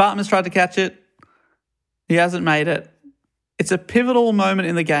 Bartman's tried to catch it. He hasn't made it. It's a pivotal moment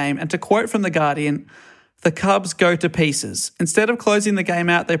in the game. And to quote from The Guardian, the Cubs go to pieces. Instead of closing the game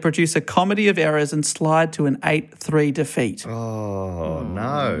out, they produce a comedy of errors and slide to an 8-3 defeat. Oh,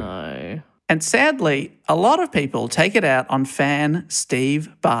 no. No. And sadly, a lot of people take it out on fan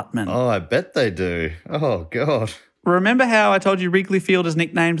Steve Bartman. Oh, I bet they do. Oh, God. Remember how I told you Wrigley Field is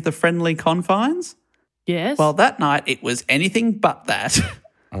nicknamed the Friendly Confines? Yes. Well, that night it was anything but that.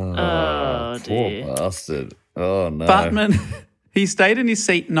 oh dear. Poor bastard. Oh, no. Bartman, he stayed in his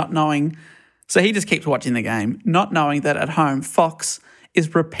seat not knowing, so he just keeps watching the game, not knowing that at home Fox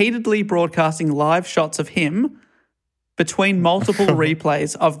is repeatedly broadcasting live shots of him between multiple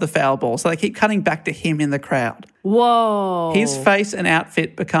replays of the foul ball. So they keep cutting back to him in the crowd. Whoa. His face and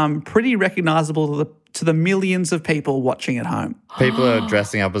outfit become pretty recognisable to the millions of people watching at home. People are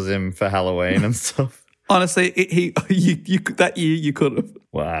dressing up as him for Halloween and stuff. Honestly, that year you could have.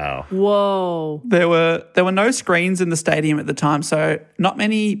 Wow. Whoa. There were no screens in the stadium at the time, so not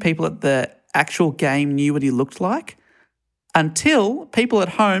many people at the actual game knew what he looked like until people at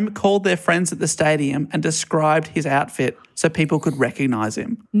home called their friends at the stadium and described his outfit so people could recognise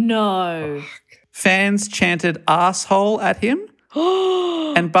him. No. Fans chanted "arsehole" at him,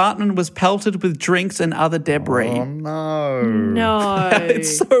 and Bartman was pelted with drinks and other debris. Oh, no. No.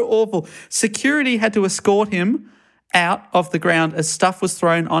 It's so awful. Security had to escort him out of the ground as stuff was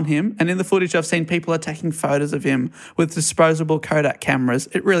thrown on him. And in the footage, I've seen people are taking photos of him with disposable Kodak cameras.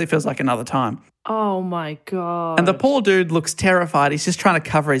 It really feels like another time. Oh my God. And the poor dude looks terrified. He's just trying to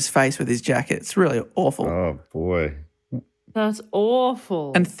cover his face with his jacket. It's really awful. Oh, boy. That's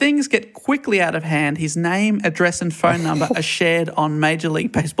awful. And things get quickly out of hand. His name, address, and phone number are shared on Major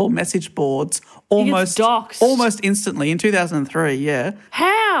League Baseball message boards almost doxxed. instantly in 2003, yeah.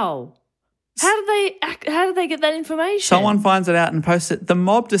 How? How did they get that information? Someone finds it out and posts it. The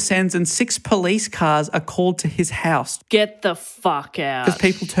mob descends and 6 police cars are called to his house Get the fuck out. because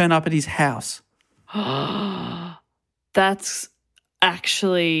people turn up at his house. That's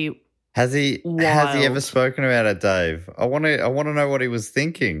actually Has he wild. ever spoken about it, Dave? I want to know what he was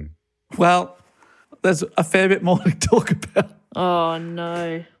thinking. Well, there's a fair bit more to talk about. Oh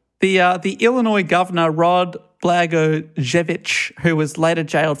no. The Illinois governor, Rod Blagojevich, who was later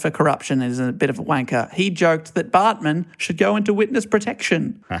jailed for corruption and is a bit of a wanker, he joked that Bartman should go into witness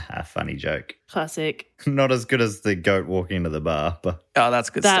protection. Haha, funny joke. Classic. Not as good as the goat walking into the bar, but Oh, that's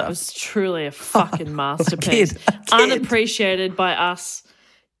good That stuff. was truly a fucking masterpiece. A kid. Unappreciated by us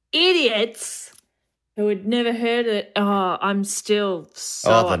idiots who had never heard it. Oh, I'm still so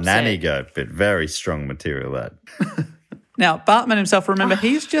the upset. nanny goat, but very strong material that. Now, Bartman himself, remember,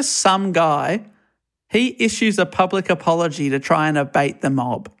 he's just some guy. He issues a public apology to try and abate the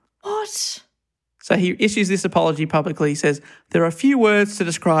mob. What? So he issues this apology publicly. He says, "There are a few words to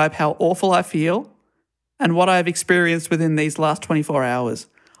describe how awful I feel and what I have experienced within these last 24 hours.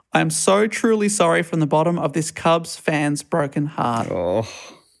 I am so truly sorry from the bottom of this Cubs fan's broken heart. Oh,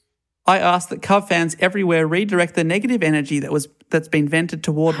 I ask that Cub fans everywhere redirect the negative energy that's been vented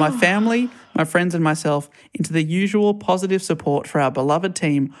toward my family, my friends and myself into the usual positive support for our beloved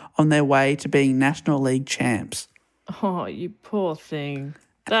team on their way to being National League champs." Oh, you poor thing.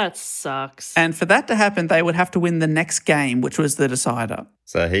 That sucks. And for that to happen, they would have to win the next game, which was the decider.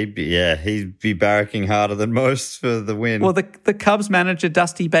 so he'd be barracking harder than most for the win. Well, the Cubs manager,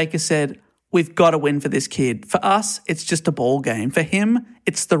 Dusty Baker, said, "We've got to win for this kid. For us, it's just a ball game. For him,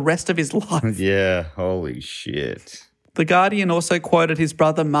 it's the rest of his life." Yeah, holy shit. The Guardian also quoted his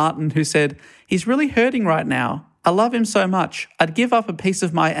brother Martin, who said, "He's really hurting right now. I love him so much. I'd give up a piece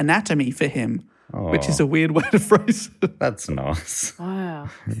of my anatomy for him." which is a weird way to phrase it. That's nice. Wow.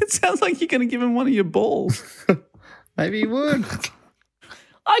 It sounds like you're going to give him one of your balls. Maybe he would.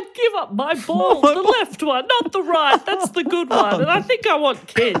 I'd give up my ball, the left one, not the right. That's the good one. And I think I want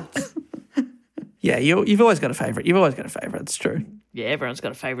kids. Yeah, you've always got a favourite. You've always got a favourite. It's true. Yeah, everyone's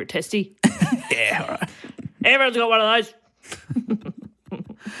got a favourite testy. Yeah, all right. Everyone's got one of those.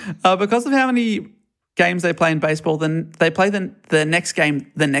 Because of how many games they play in baseball, then they play the next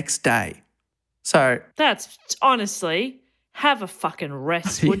game the next day. So That's honestly, have a fucking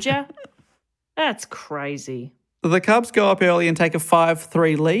rest, would ya? That's crazy. the Cubs go up early and take a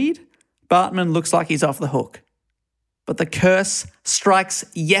 5-3 lead. Bartman looks like he's off the hook. But the curse strikes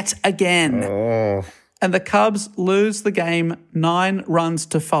yet again. Oh, And the Cubs lose the game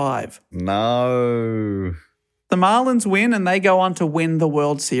 9-5. no. The Marlins win and they go on to win the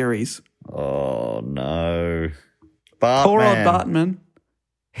World Series. Oh, no. Poor old Bartman. Bartman.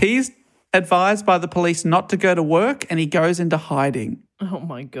 He's advised by the police not to go to work and he goes into hiding. Oh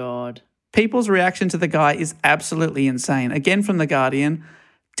my God. People's reaction to the guy is absolutely insane. Again from The Guardian,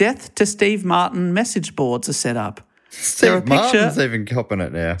 death to Steve Martin message boards are set up. There are Steve Martin's picture- even copping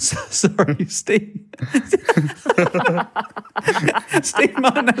it now. Sorry, Steve. Steve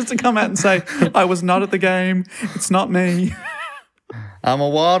Martin has to come out and say, I was not at the game. It's not me. I'm a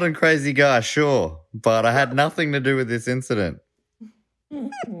wild and crazy guy, sure, but I had nothing to do with this incident.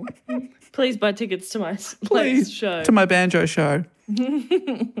 Please buy tickets to my Please, next show. to my banjo show.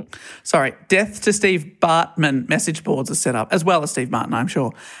 Sorry, death to Steve Bartman message boards are set up, as well as Steve Martin, I'm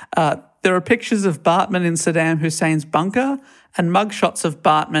sure. There are pictures of Bartman in Saddam Hussein's bunker and mugshots of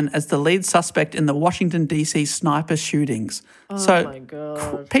Bartman as the lead suspect in the Washington, D.C. sniper shootings. Oh my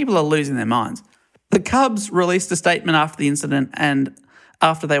God. People are losing their minds. The Cubs released a statement after the incident and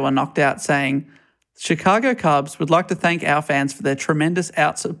after they were knocked out saying, Chicago Cubs would like to thank our fans for their tremendous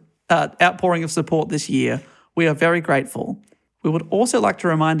outpouring of support this year. We are very grateful. We would also like to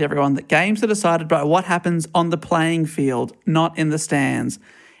remind everyone that games are decided by what happens on the playing field, not in the stands.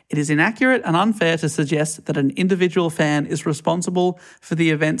 It is inaccurate and unfair to suggest that an individual fan is responsible for the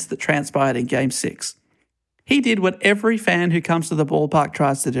events that transpired in Game 6. He did what every fan who comes to the ballpark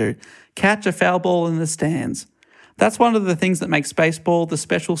tries to do, catch a foul ball in the stands. That's one of the things that makes baseball the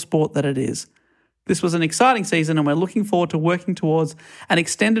special sport that it is. This was an exciting season and we're looking forward to working towards an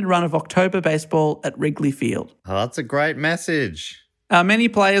extended run of October baseball at Wrigley Field. Oh, that's a great message. Many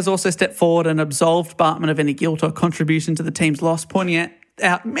players also stepped forward and absolved Bartman of any guilt or contribution to the team's loss, pointing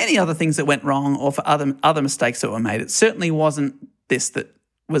out many other things that went wrong or for other mistakes that were made. It certainly wasn't this that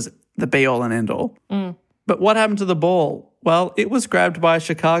was the be-all and end-all. But what happened to the ball? Well, it was grabbed by a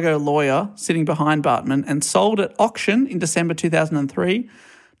Chicago lawyer sitting behind Bartman and sold at auction in December 2003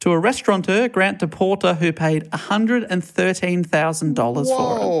 to a restaurateur, Grant DePorter, who paid $113,000 for it.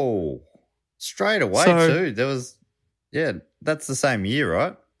 Whoa. Straight away, So- too. That's the same year,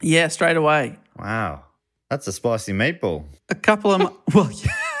 right? Yeah, straight away. Wow. That's a spicy meatball. A couple of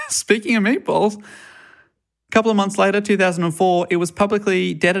speaking of meatballs, a couple of months later, 2004, it was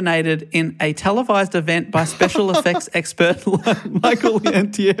publicly detonated in a televised event by special effects expert Michael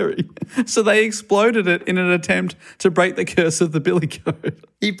Lantieri. So they exploded it in an attempt to break the curse of the billy goat.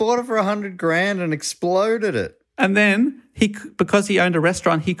 He bought it for $100,000 and exploded it. And then because he owned a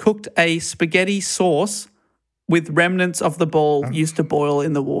restaurant, he cooked a spaghetti sauce with remnants of the ball used to boil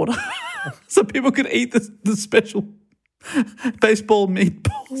in the water, so people could eat the special baseball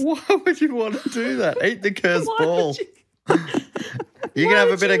meatballs. Why would you want to do that? Eat the cursed Why ball. would You why can have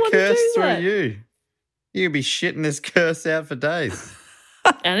a would bit you of want to curse do through that? you. You could be shitting this curse out for days.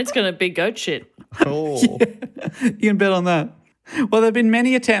 And it's going to be goat shit. Oh. You can bet on that. Well, there have been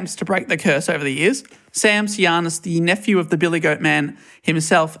many attempts to break the curse over the years. Sam Sianis, the nephew of the Billy Goat Man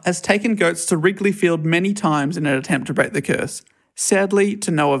himself, has taken goats to Wrigley Field many times in an attempt to break the curse. Sadly,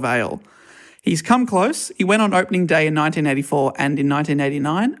 to no avail. He's come close. He went on opening day in 1984 and in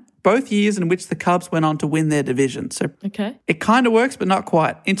 1989, both years in which the Cubs went on to win their division. So Okay. it kind of works, but not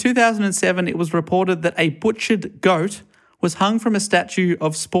quite. In 2007, it was reported that a butchered goat was hung from a statue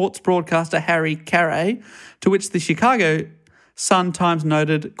of sports broadcaster Harry Caray, to which the Chicago Sun-Times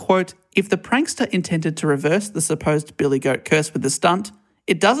noted, quote, if the prankster intended to reverse the supposed Billy Goat curse with the stunt,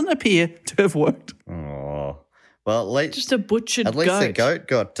 it doesn't appear to have worked. Oh. Well, at least, Just a butchered the goat. goat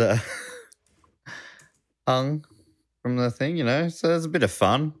got hung from the thing, so there's a bit of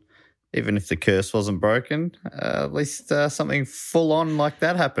fun. Even if the curse wasn't broken, at least something full on like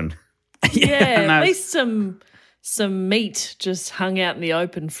that happened. Yeah, no. at least some meat just hung out in the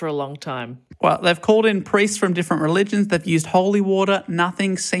open for a long time. Well, they've called in priests from different religions. They've used holy water.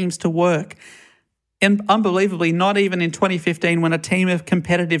 Nothing seems to work. And unbelievably, not even in 2015 when a team of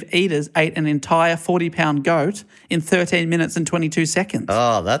competitive eaters ate an entire 40-pound goat in 13 minutes and 22 seconds.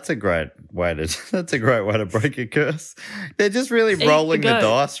 Oh, that's a great way to break a curse. They're just really rolling the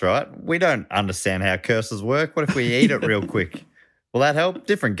dice, right? We don't understand how curses work. What if we eat it real quick? Will that help?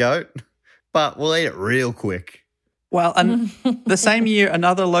 Different goat, but we'll eat it real quick. Well, and the same year,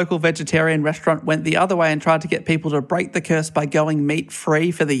 another local vegetarian restaurant went the other way and tried to get people to break the curse by going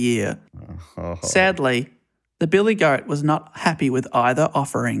meat-free for the year. Oh. Sadly, the Billy Goat was not happy with either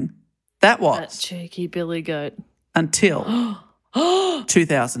offering. That That cheeky Billy Goat. until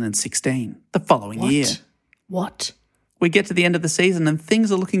 2016, the following year. What? We get to the end of the season and things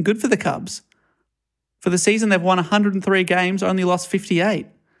are looking good for the Cubs. For the season, they've won 103 games, only lost 58.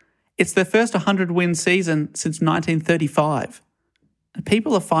 It's their first 100-win season since 1935. And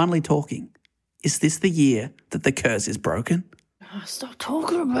people are finally talking. Is this the year that the curse is broken? Oh, stop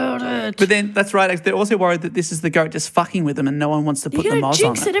talking about it. But then, that's right, they're also worried that this is the goat just fucking with them and no one wants to put You're the going moz to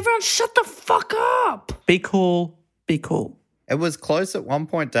on jinx it. it. Everyone shut the fuck up. Be cool. Be cool. It was close at one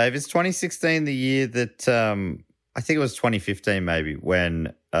point, Dave. Is 2016 the year that I think it was 2015 maybe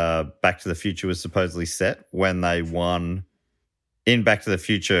when Back to the Future was supposedly set when they won in Back to the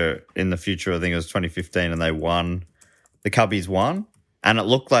Future. In the future, I think it was 2015, and they won. The Cubbies won, and it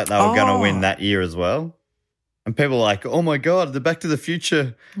looked like they were going to win that year as well. And people were like, "Oh my god, the Back to the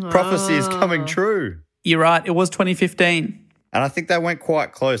Future prophecy is coming true." You're right. It was 2015. And I think they went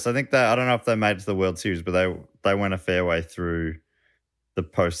quite close. I think I don't know if they made it to the World Series, but they went a fair way through the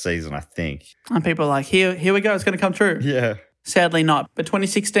postseason, I think. And people are like, here we go. It's going to come true. Yeah. Sadly not. But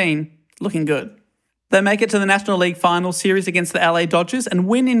 2016, looking good. They make it to the National League Final Series against the LA Dodgers and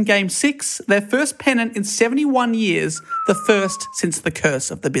win in Game 6, their first pennant in 71 years, the first since the curse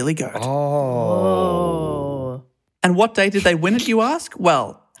of the Billy Goat. Oh. And what day did they win it, you ask?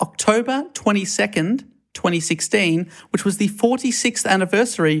 Well, October 22nd, 2016, which was the 46th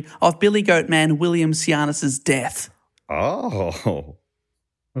anniversary of Billy Goat man William Cianis' death. Oh.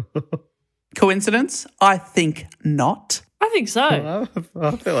 Coincidence? I think not. I think so.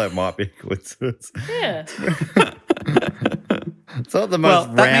 I feel like it might be a coincidence. Yeah. It's not the most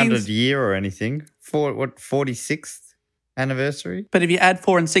Well, that rounded means- year or anything. 46th anniversary? But if you add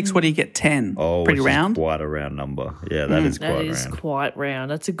 4 and 6, what do you get? 10. Oh, Pretty which is round. quite a round number. Yeah, that is That quite is round. quite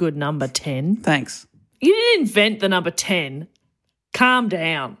round. That's a good number, 10. Thanks. You didn't invent the number 10. Calm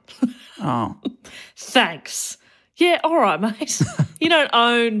down. Oh, Thanks. Yeah, all right, mate. You don't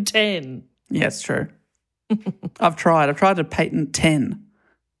own 10. yeah, it's true. I've tried to patent 10.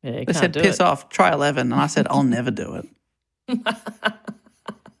 Yeah, you They can't said, do piss it. off, try 11. And I said, I'll never do it.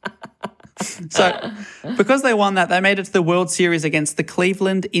 So, because they won that, they made it to the World Series against the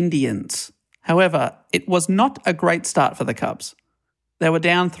Cleveland Indians. However, it was not a great start for the Cubs. They were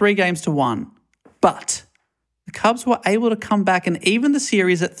down 3-1, but the Cubs were able to come back and even the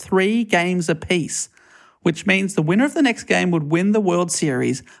series at 3 games apiece, which means the winner of the next game would win the World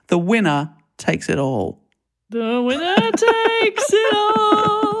Series. The winner takes it all. The winner takes it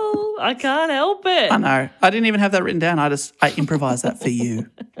all. I can't help it. I know. I didn't even have that written down. I improvised that for you.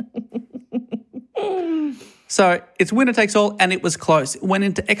 So it's winner takes all, and it was close. It went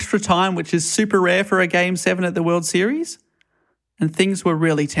into extra time, which is super rare for a Game 7 at the World Series, and things were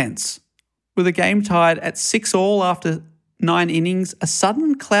really tense. With the game tied at 6-all after 9 innings, a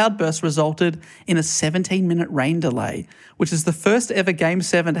sudden cloudburst resulted in a 17-minute rain delay, which is the first ever Game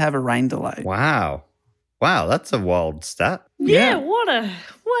 7 to have a rain delay. Wow. Wow, that's a wild stat. Yeah, what a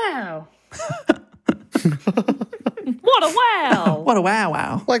wow. What a wow. What a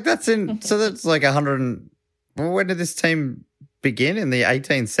wow. Like that's like 100 when did this team begin? In the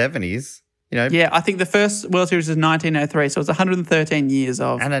 1870s? You know, Yeah, I think the first World Series was 1903, so it's 113 years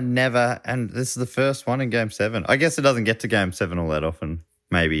of... and this is the first one in Game 7. I guess it doesn't get to Game 7 all that often,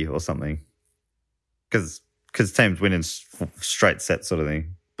 maybe, or something. Because teams win in straight set sort of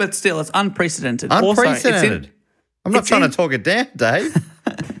thing. But still, it's unprecedented. Unprecedented. I'm not it's trying in- to talk it down, Dave.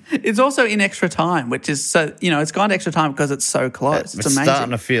 It's also in extra time, which is so, it's gone to extra time because it's so close. It's amazing.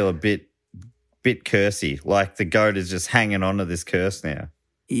 starting to feel a bit cursy. Like the GOAT is just hanging on to this curse now.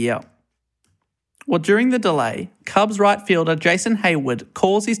 Yep. Well, during the delay, Cubs right fielder Jason Hayward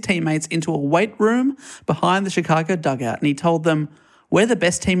calls his teammates into a weight room behind the Chicago dugout and he told them, "We're the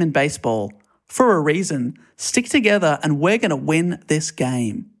best team in baseball. For a reason. Stick together and we're going to win this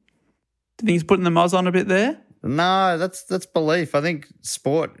game." Do you think he's putting the moz on a bit there? No, that's belief. I think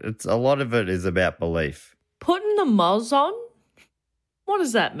sport, a lot of it is about belief. Putting the moz on? What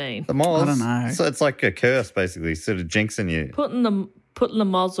does that mean? The moz, I don't know. So it's like a curse, basically, sort of jinxing you. Putting the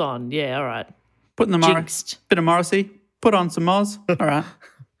moz on. Yeah, all right. Putting the Jinxed. bit of Morrissey. Put on some moz. All right.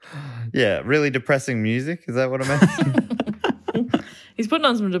 Yeah, really depressing music. Is that what I meant? He's putting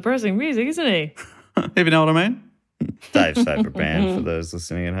on some depressing music, isn't he? If you know what I mean. Dave's favourite band for those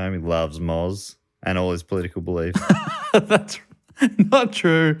listening at home. He loves Moz and all his political beliefs. That's not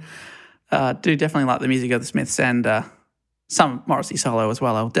true. Do definitely like the music of the Smiths and some Morrissey solo as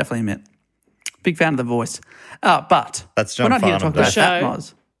well, I'll definitely admit. Big fan of the voice. But That's we're John not here to Farnham, talk about Dave. that, Show.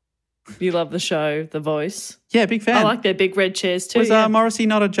 Moz. You love the show, The Voice. Yeah, big fan. I like their big red chairs too. Was yeah. Morrissey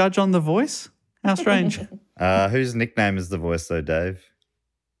not a judge on The Voice? How strange. Whose nickname is the voice though, Dave?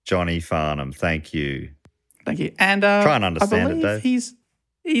 Johnny Farnham. Thank you. Thank you. And Try and understand I it, believe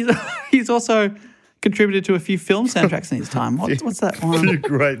Dave. he's also contributed to a few film soundtracks in his time. What's that Few one?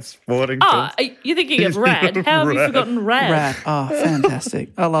 great sporting Oh, films. you're thinking of Rad. How have you Rad. forgotten Rad? Rad. Oh,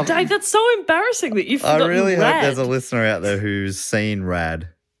 fantastic. I love Dave, it. that's so embarrassing that you've I forgotten really Rad. hope there's a listener out there who's seen Rad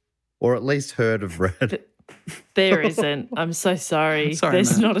or at least heard of Rad. There isn't. I'm so sorry. Sorry,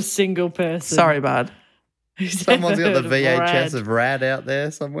 There's man. not a single person. Sorry, bud. who's Someone's ever got the heard VHS Rad. of Rad out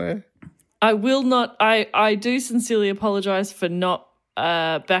there somewhere. I will not. I do sincerely apologise for not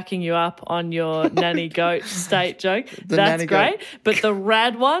backing you up on your nanny goat state joke. The That's nanny great. goat. But the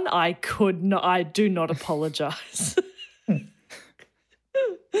Rad one, I could not. I do not apologise.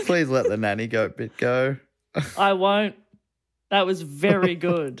 Please let the nanny goat bit go. I won't. That was very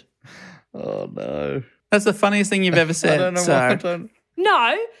good. Oh no. That's the funniest thing you've ever said. I don't know so. why I don't.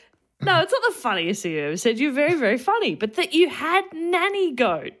 No, it's not the funniest thing you ever said. You're very, very funny. But that you had nanny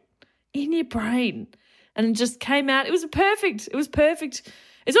goat in your brain and it just came out. It was perfect.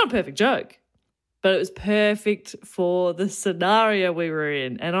 It's not a perfect joke, but it was perfect for the scenario we were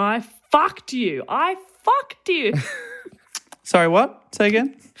in. And I fucked you. Sorry, what? Say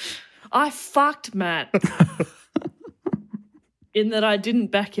again? I fucked Matt. In that I didn't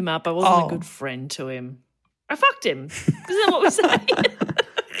back him up. I wasn't a good friend to him. I fucked him. Isn't that what we're saying?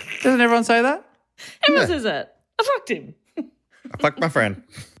 Doesn't everyone say that? Everyone says that. I fucked him. I fucked my friend.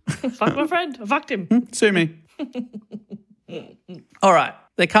 Fuck my friend. I fucked him. Sue me. All right.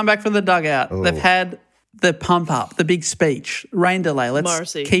 They come back from the dugout. Oh. They've had the pump up, the big speech, rain delay. Let's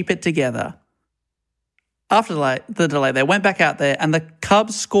Morrissey. keep it together. After the delay, they went back out there and the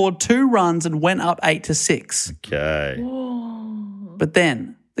Cubs scored 2 runs and went up 8-6. Okay. But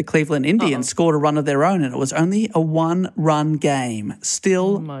then the Cleveland Indians scored a run of their own and it was only a 1-run game.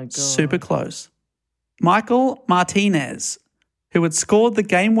 Still my God. super close. Michael Martinez, who had scored the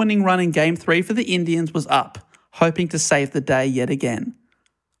game-winning run in Game 3 for the Indians, was up, hoping to save the day yet again.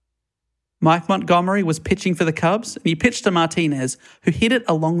 Mike Montgomery was pitching for the Cubs and he pitched to Martinez, who hit it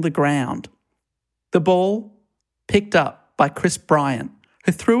along the ground. The ball picked up by Chris Bryant,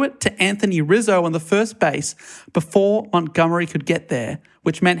 who threw it to Anthony Rizzo on the first base before Montgomery could get there,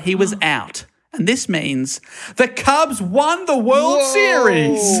 which meant he was out. And this means the Cubs won the World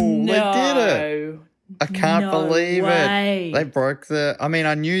Series. They did it. No. I can't No believe way. it. They broke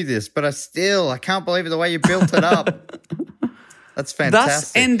I knew this, but I can't believe it the way you built it up. That's fantastic.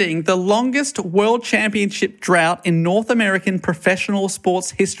 Thus ending the longest world championship drought in North American professional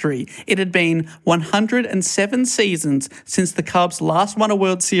sports history. It had been 107 seasons since the Cubs last won a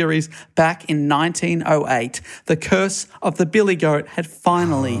World Series back in 1908. The curse of the Billy Goat had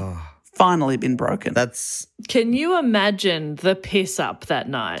finally been broken. That's Can you imagine the piss up that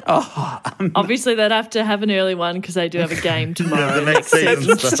night? Obviously, they'd have to have an early one because they do have a game tomorrow. the next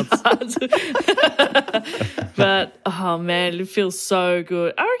season starts. But, oh man, it feels so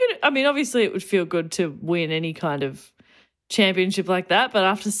good. Obviously, it would feel good to win any kind of championship like that. But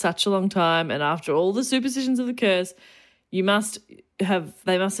after such a long time and after all the superstitions of the curse, they must have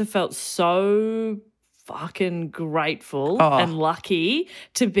felt so fucking grateful and lucky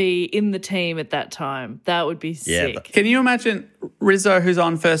to be in the team at that time. That would be sick. Can you imagine Rizzo, who's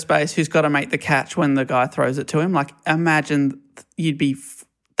on first base, who's got to make the catch when the guy throws it to him? Like, imagine you'd be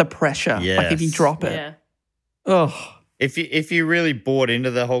the pressure. Like, if you Yes. drop it. Yeah. Oh, if you really bought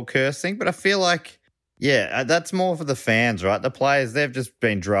into the whole curse thing, but I feel like, that's more for the fans, right? The players, they've just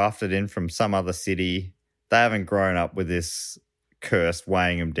been drafted in from some other city. They haven't grown up with this curse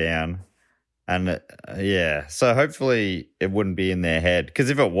weighing them down. And so hopefully it wouldn't be in their head. Because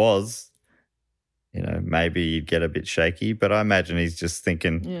if it was, maybe you'd get a bit shaky. But I imagine he's just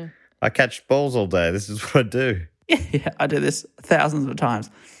thinking, I catch balls all day. This is what I do. yeah, I do this thousands of times.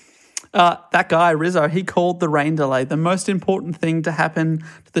 That guy, Rizzo, he called the rain delay the most important thing to happen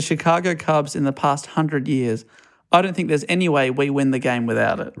to the Chicago Cubs in the past 100 years. I don't think there's any way we win the game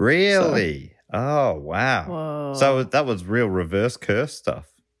without it. Really? Oh, wow. Whoa. So that was real reverse curse stuff.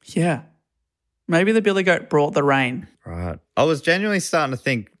 Yeah. Maybe the Billy Goat brought the rain. Right. I was genuinely starting to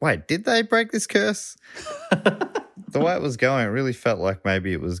think, wait, did they break this curse? the way it was going, it really felt like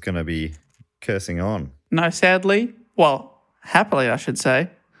maybe it was going to be cursing on. No, sadly, well, happily, I should say,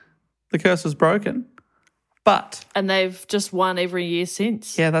 the curse was broken. But And they've just won every year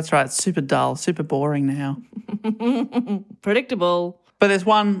since. yeah, that's right. It's super dull, super boring now. Predictable. But there's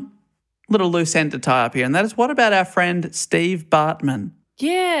one little loose end to tie up here, and that is, what about our friend Steve Bartman,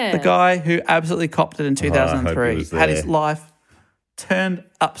 Yeah. the guy who absolutely copped it in I hope he 2003, was had his there. life turned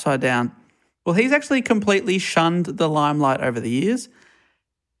upside down. Well, he's actually completely shunned the limelight over the years.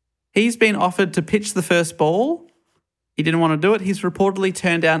 He's been offered to pitch the first ball. He didn't want to do it. He's reportedly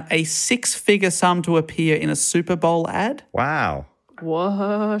turned down a 6-figure sum to appear in a Super Bowl ad. Wow.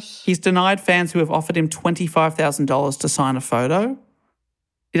 What? He's denied fans who have offered him $25,000 to sign a photo.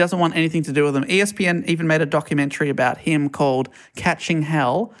 He doesn't want anything to do with them. ESPN even made a documentary about him called Catching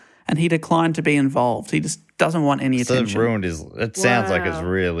Hell, and he declined to be involved. He just doesn't want any So attention. it ruined his. It sounds like it's Wow.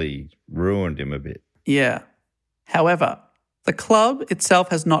 really ruined him a bit. Yeah. However, the club itself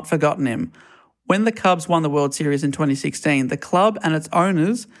has not forgotten him. When the Cubs won the World Series in 2016, the club and its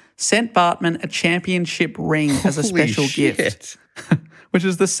owners sent Bartman a championship ring as a Holy special shit. gift, which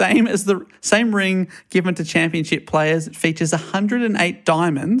is the same ring given to championship players. It features 108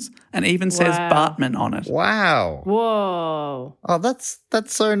 diamonds and even says Wow. Bartman on it. Wow. Whoa. Oh, that's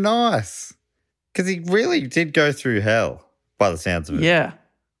so nice. Because he really did go through hell, by the sounds of it. Yeah.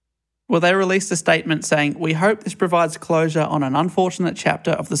 Well, they released a statement saying, "We hope this provides closure on an unfortunate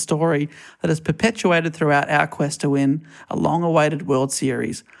chapter of the story that has perpetuated throughout our quest to win a long-awaited World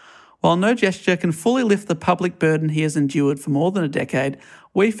Series. While no gesture can fully lift the public burden he has endured for more than a decade,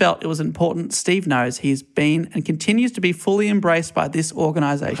 we felt it was important Steve knows he's been and continues to be fully embraced by this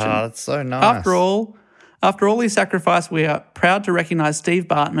organisation. Oh, that's so nice. After all his sacrifice, we are proud to recognise Steve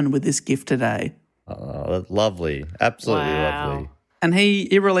Bartman with this gift today." Oh, that's lovely. Absolutely Wow. lovely. And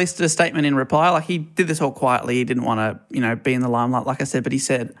he released a statement in reply. Like, he did this all quietly. He didn't want to, be in the limelight, like I said. But he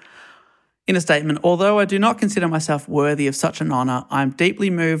said in a statement, "Although I do not consider myself worthy of such an honour, I am deeply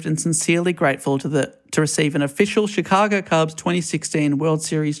moved and sincerely grateful to receive an official Chicago Cubs 2016 World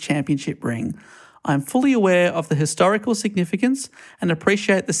Series championship ring. I am fully aware of the historical significance and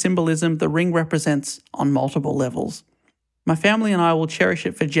appreciate the symbolism the ring represents on multiple levels. My family and I will cherish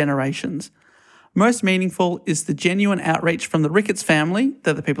it for generations. Most meaningful is the genuine outreach from the Ricketts family,"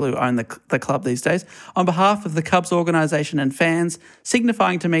 they're the people who own the club these days, "on behalf of the Cubs organisation and fans,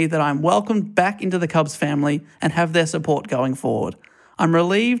 signifying to me that I am welcomed back into the Cubs family and have their support going forward. I'm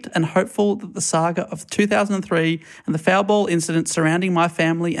relieved and hopeful that the saga of 2003 and the foul ball incident surrounding my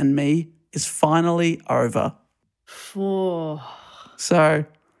family and me is finally over." Whoa. So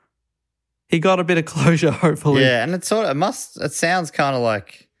he got a bit of closure, hopefully. Yeah, and it sounds kind of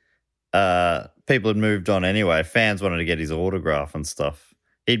like people had moved on anyway. Fans wanted to get his autograph and stuff.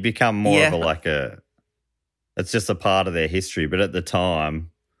 He'd become more of it's just a part of their history, but at the time,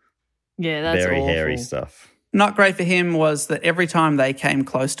 Yeah, that's very awful. hairy stuff. Not great for him was that every time they came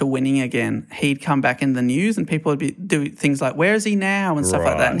close to winning again, he'd come back in the news and people would do things like, "Where is he now?" and stuff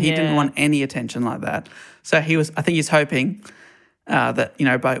like that. And he didn't Yeah. want any attention like that. So I think he's hoping that,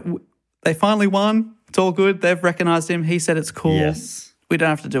 they finally won. It's all good. They've recognised him. He said it's cool. Yes. We don't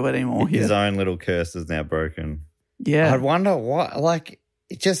have to do it anymore. His own little curse is now broken. Yeah. I'd wonder what,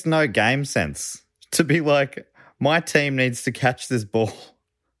 just no game sense to be like, my team needs to catch this ball.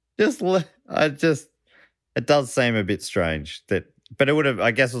 It does seem a bit strange but it would have,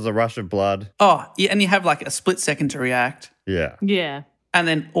 I guess, it was a rush of blood. Oh, yeah, and you have like a split second to react. Yeah. Yeah. And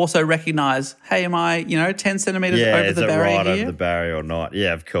then also recognise, hey, am I, 10 centimetres Yeah, over is the it barrier right here? over the barrier or not?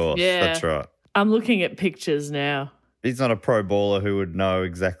 Yeah, of course. Yeah. That's right. I'm looking at pictures now. He's not a pro baller who would know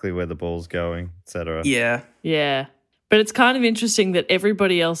exactly where the ball's going, etc. Yeah. Yeah. But it's kind of interesting that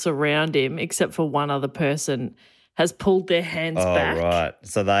everybody else around him, except for one other person, has pulled their hands Oh, back. right.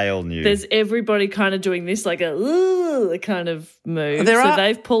 So they all knew. There's everybody kind of doing this, like a "Ugh," kind of move. There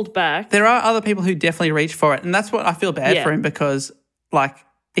They've pulled back. There are other people who definitely reach for it. And that's what I feel bad Yeah. for him because,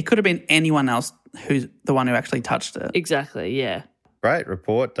 it could have been anyone else who's the one who actually touched it. Exactly, yeah. Great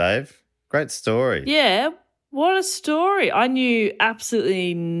report, Dave. Great story. Yeah, what a story. I knew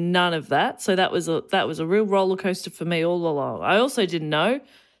absolutely none of that. So that was a real roller coaster for me all along. I also didn't know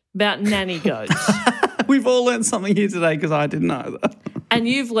about nanny goats. We've all learned something here today because I didn't know that. And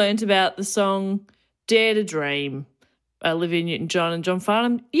you've learnt about the song Dare to Dream, Olivia Newton-John and John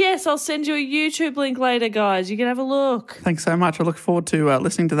Farnham. Yes, I'll send you a YouTube link later, guys. You can have a look. Thanks so much. I look forward to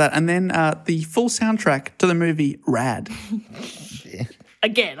listening to that. And then the full soundtrack to the movie Rad.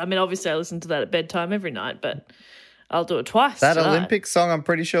 Again, obviously I listen to that at bedtime every night, but I'll do it twice That tonight. Olympic song, I'm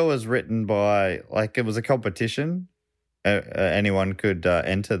pretty sure, was written by, it was a competition. Anyone could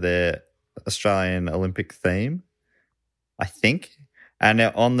enter their Australian Olympic theme. I think. And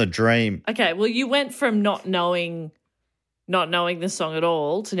on the Dream. Okay, well, you went from not knowing the song at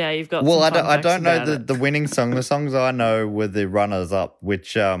all to now you've got. Well, some fun I facts don't know about it. the winning song. The songs I know were the runners-up,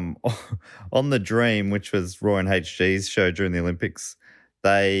 which on the Dream, which was Roy and HG's show during the Olympics,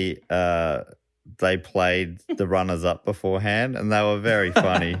 they played the runners-up beforehand, and they were very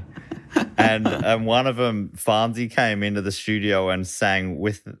funny. and one of them, Farnsey, came into the studio and sang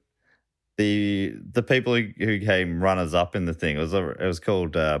with the people who came runners-up in the thing. It was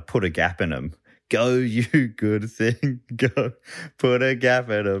called "Put a Gap in 'Em." Go, you good thing, go, put a gap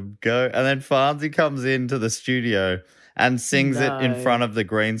in 'em, go. And then Farnsey comes into the studio and sings it in front of the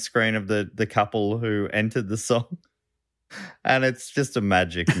green screen of the couple who entered the song. And it's just a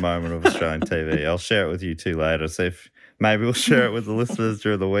magic moment of Australian TV. I'll share it with you two later. See if maybe we'll share it with the listeners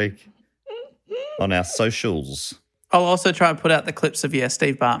during the week on our socials. I'll also try and put out the clips of,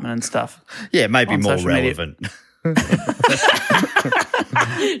 Steve Bartman and stuff. Yeah, maybe on more social media. relevant.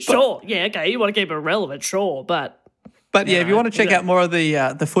 Sure, yeah, okay, you want to keep it relevant, sure, but if you want to check out more of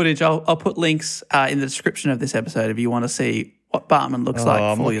the footage, I'll put links in the description of this episode if you want to see what Bartman looks like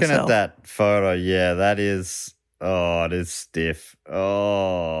I'm for looking yourself. at that photo. Yeah, that is. Oh, it is stiff.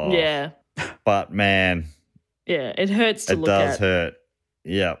 Oh, yeah, But man, yeah, it hurts to it look does at. hurt.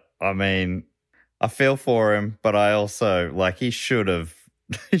 Yeah, I mean, I feel for him, but I also he should have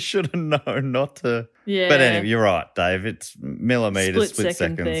known not to. Yeah, But anyway, you're right, Dave. It's millimeters, split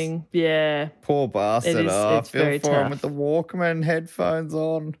second seconds. thing. Yeah, Poor bastard. It is- I it's feel very for him tough. with the Walkman headphones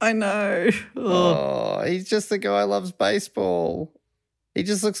on. I know. Oh, he's just the guy who loves baseball. He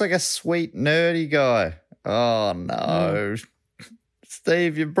just looks like a sweet, nerdy guy. Oh, no.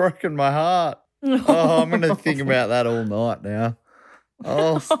 Steve, you've broken my heart. Oh, I'm going to think about that all night now.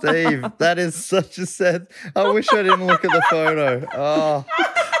 Oh, Steve, that is such a sad... I wish I didn't look at the photo. Oh,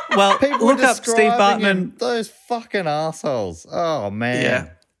 Well, people look are up Steve describing Bartman. him. Those fucking assholes. Oh, man. Yeah.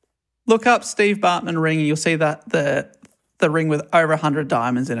 Look up Steve Bartman ring and you'll see that the ring with over 100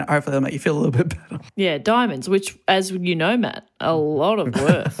 diamonds in it. Hopefully that'll make you feel a little bit better. yeah, diamonds, which, as you know, Matt, a lot of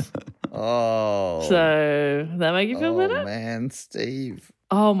worth. Oh. So that make you feel better? Oh, man, Steve.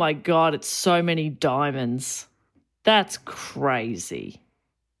 Oh my God, it's so many diamonds. That's crazy.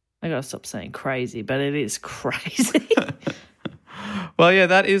 I gotta stop saying crazy, but it is crazy. Well, yeah,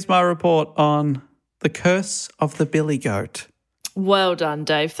 that is my report on the curse of the billy goat. Well done,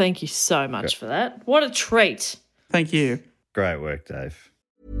 Dave. Thank you so much for that. What a treat. Thank you. Great work, Dave.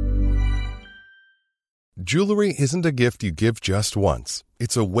 Jewelry isn't a gift you give just once.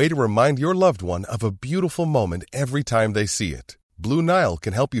 It's a way to remind your loved one of a beautiful moment every time they see it. Blue Nile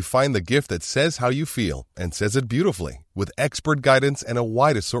can help you find the gift that says how you feel and says it beautifully, with expert guidance and a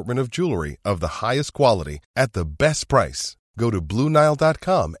wide assortment of jewelry of the highest quality at the best price. Go to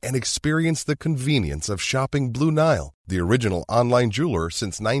BlueNile.com and experience the convenience of shopping Blue Nile, the original online jeweler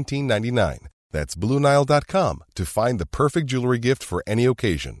since 1999. That's BlueNile.com to find the perfect jewelry gift for any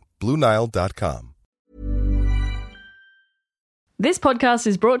occasion. BlueNile.com. This podcast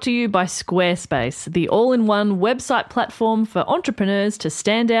is brought to you by Squarespace, the all-in-one website platform for entrepreneurs to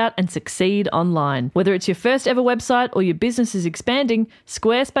stand out and succeed online. Whether it's your first ever website or your business is expanding,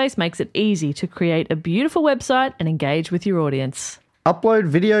 Squarespace makes it easy to create a beautiful website and engage with your audience. Upload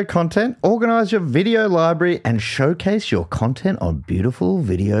video content, organize your video library, and showcase your content on beautiful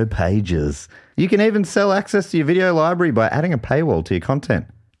video pages. You can even sell access to your video library by adding a paywall to your content.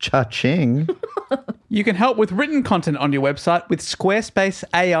 Cha-ching. You can help with written content on your website with Squarespace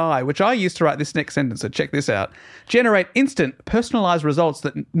AI, which I use to write this next sentence, so check this out. Generate instant, personalized results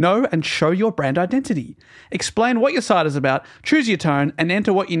that know and show your brand identity. Explain what your site is about, choose your tone, and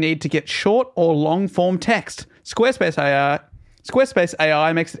enter what you need to get short or long-form text. Squarespace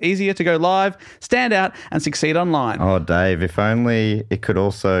AI makes it easier to go live, stand out, and succeed online. Oh, Dave, if only it could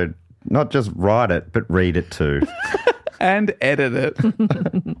also not just write it, but read it too. And edit it.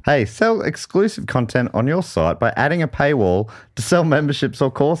 Hey, sell exclusive content on your site by adding a paywall to sell memberships or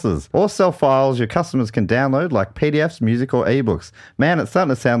courses, or sell files your customers can download like PDFs, music, or ebooks. Man, it's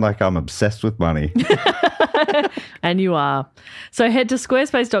starting to sound like I'm obsessed with money. And you are. So head to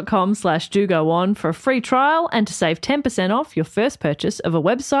squarespace.com/dogoon for a free trial and to save 10% off your first purchase of a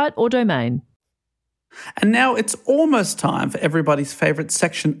website or domain. And now it's almost time for everybody's favourite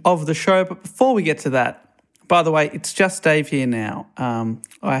section of the show. But before we get to that, by the way, it's just Dave here now.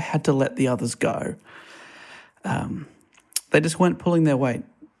 I had to let the others go. They just weren't pulling their weight.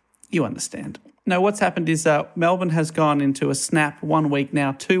 You understand. No, what's happened is Melbourne has gone into a snap 1 week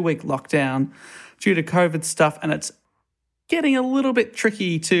now, 2-week lockdown due to COVID stuff, and it's getting a little bit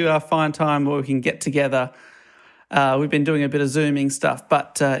tricky to find time where we can get together. We've been doing a bit of Zooming stuff,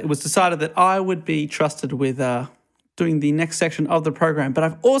 but it was decided that I would be trusted with doing the next section of the program, but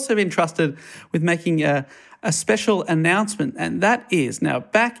I've also been trusted with making a special announcement, and that is now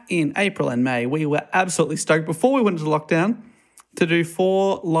back in April and May, we were absolutely stoked before we went into lockdown to do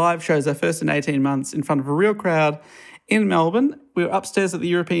 4 live shows, our first in 18 months, in front of a real crowd in Melbourne. We were upstairs at the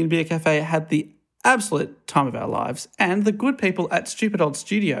European Beer Cafe, had the absolute time of our lives, and the good people at Stupid Old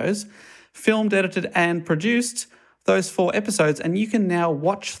Studios filmed, edited, and produced those 4 episodes, and you can now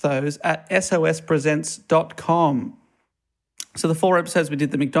watch those at sospresents.com. So the 4 episodes, we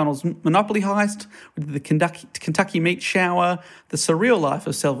did the McDonald's Monopoly heist, we did the Kentucky meat shower, the surreal life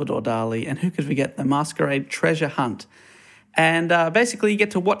of Salvador Dali, and who could forget the Masquerade treasure hunt. And basically you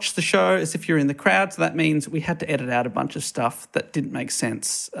get to watch the show as if you're in the crowd, so that means we had to edit out a bunch of stuff that didn't make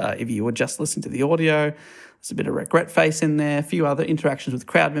sense if you were just listening to the audio. There's a bit of regret face in there, a few other interactions with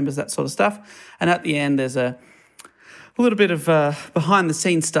crowd members, that sort of stuff. And at the end there's a little bit of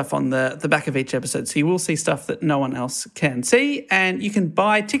behind-the-scenes stuff on the back of each episode. So you will see stuff that no one else can see, and you can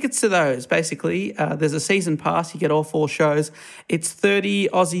buy tickets to those. Basically, there's a season pass. You get all 4 shows. It's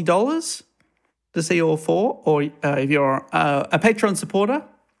 $30 Aussie dollars to see all 4, or if you're a Patreon supporter,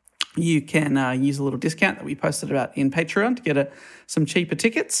 you can use a little discount that we posted about in Patreon to get some cheaper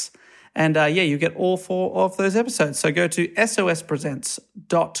tickets. And, you get all 4 of those episodes. So go to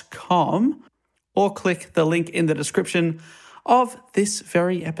sospresents.com or click the link in the description of this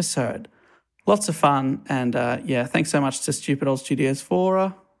very episode. Lots of fun, and thanks so much to Stupid Old Studios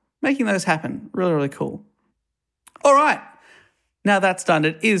for making those happen. Really, really cool. All right, now that's done,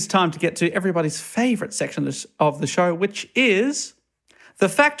 it is time to get to everybody's favourite section of the show, which is the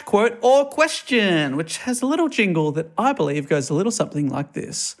fact, quote, or question, which has a little jingle that I believe goes a little something like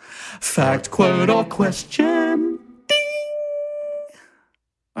this. Fact, quote, or question.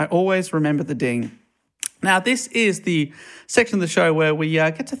 I always remember the ding. Now, this is the section of the show where we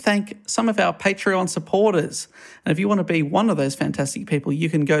get to thank some of our Patreon supporters. And if you want to be one of those fantastic people, you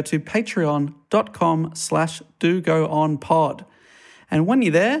can go to patreon.com/dogoonpod. And when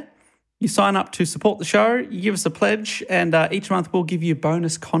you're there, you sign up to support the show, you give us a pledge, and each month we'll give you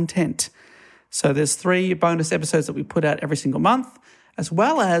bonus content. So there's 3 bonus episodes that we put out every single month, as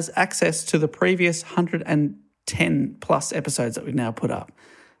well as access to the previous 110 plus episodes that we've now put up.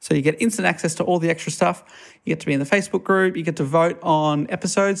 So you get instant access to all the extra stuff. You get to be in the Facebook group. You get to vote on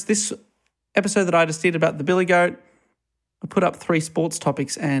episodes. This episode that I just did about the Billy Goat, I put up 3 sports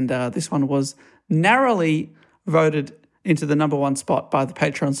topics, and this one was narrowly voted into the number 1 spot by the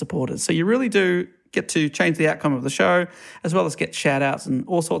Patreon supporters. So you really do get to change the outcome of the show, as well as get shout-outs and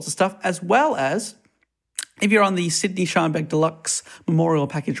all sorts of stuff, as well as if you're on the Sydney Shineberg Deluxe Memorial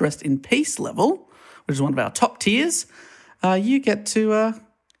Package Rest in Peace level, which is one of our top tiers, you get to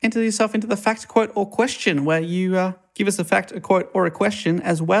enter yourself into the fact, quote, or question, where you give us a fact, a quote, or a question,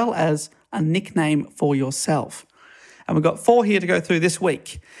 as well as a nickname for yourself. And we've got 4 here to go through this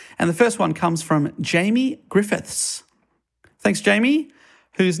week. And the first one comes from Jamie Griffiths. Thanks, Jamie,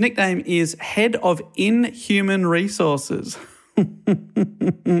 whose nickname is Head of Inhuman Resources.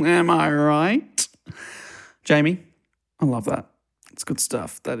 Am I right? Jamie, I love that. It's good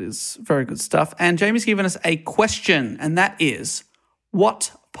stuff. That is very good stuff. And Jamie's given us a question, and that is,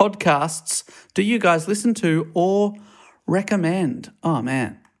 what podcasts do you guys listen to or recommend? Oh,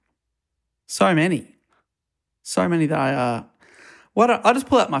 man. So many. So many that I just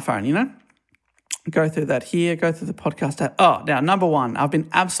pull out my phone, go through that here, go through the podcast app. Oh, now, number 1, I've been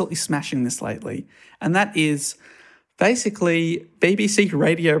absolutely smashing this lately, and that is basically BBC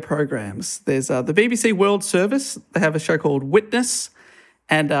radio programs. There's the BBC World Service. They have a show called Witness,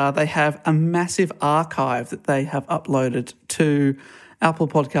 and they have a massive archive that they have uploaded to Apple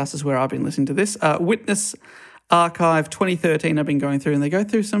Podcasts, is where I've been listening to this. Witness Archive 2013 I've been going through, and they go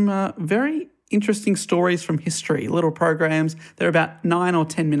through some very interesting stories from history, little programs. They're about 9 or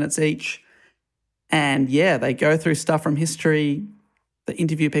 10 minutes each. And they go through stuff from history. They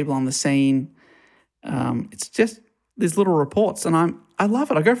interview people on the scene. It's just these little reports, and I love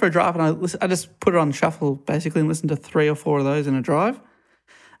it. I go for a drive and I just put it on shuffle basically and listen to 3 or 4 of those in a drive.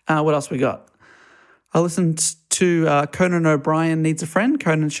 What else we got? I listened to Conan O'Brien Needs a Friend,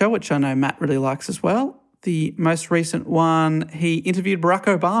 Conan's show, which I know Matt really likes as well. The most recent one, he interviewed Barack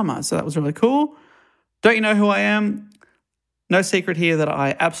Obama, so that was really cool. Don't You Know Who I Am? No secret here that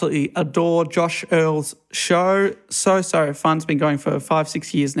I absolutely adore Josh Earl's show. So fun. It's been going for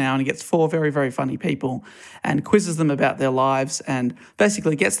 5-6 years now, and he gets 4 very, very funny people and quizzes them about their lives and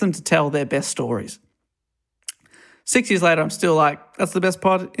basically gets them to tell their best stories. 6 years later, I'm still like, that's the best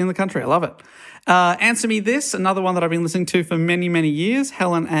pod in the country. I love it. Answer Me This, another one that I've been listening to for many, many years.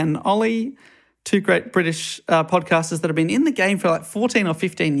 Helen and Ollie, 2 great British podcasters that have been in the game for like 14 or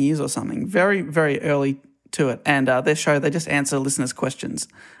 15 years or something. Very, very early to it. And their show, they just answer listeners' questions.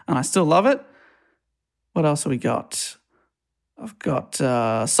 And I still love it. What else have we got? I've got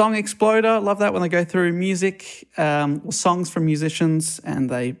Song Exploder. Love that when they go through music, songs from musicians, and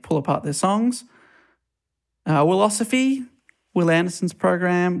they pull apart their songs. Willosophy, Will Anderson's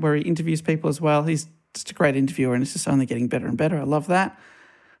program, where he interviews people as well. He's just a great interviewer, and it's just only getting better and better. I love that.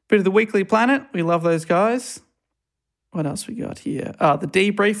 Bit of the Weekly Planet. We love those guys. What else we got here? The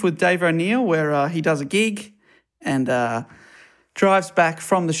Debrief with Dave O'Neill, where he does a gig and drives back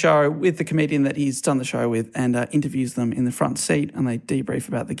from the show with the comedian that he's done the show with and interviews them in the front seat, and they debrief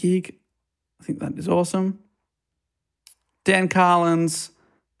about the gig. I think that is awesome. Dan Carlin's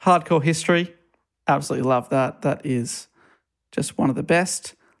Hardcore History. Absolutely love that. That is just one of the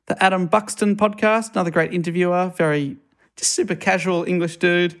best. The Adam Buxton podcast, another great interviewer, very just super casual English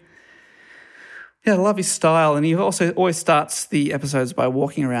dude. Yeah, I love his style, and he also always starts the episodes by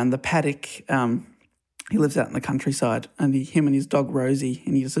walking around the paddock. He lives out in the countryside, and him and his dog Rosie,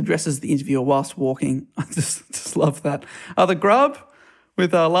 and he just addresses the interviewer whilst walking. I just love that. The Grub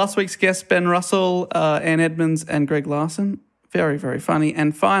with last week's guests Ben Russell, Ann Edmonds, and Greg Larson. Very, very funny.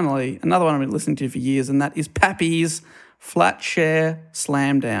 And finally, another one I've been listening to for years, and that is Pappy's Flat Share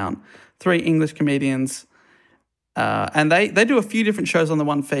Slam Down. 3 English comedians. And they do a few different shows on the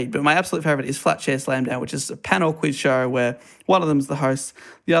one feed, but my absolute favourite is Flat Share Slam Down, which is a panel quiz show where one of them is the host,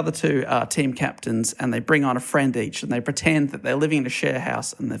 the other 2 are team captains, and they bring on a friend each, and they pretend that they're living in a share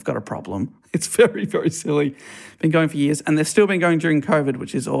house and they've got a problem. It's very, very silly. Been going for years, and they've still been going during COVID,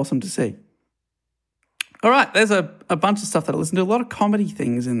 which is awesome to see. All right, there's a bunch of stuff that I listen to. A lot of comedy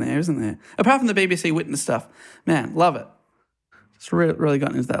things in there, isn't there? Apart from the BBC Witness stuff. Man, love it. Just really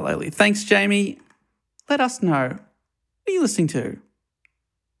gotten into that lately. Thanks, Jamie. Let us know. What are you listening to?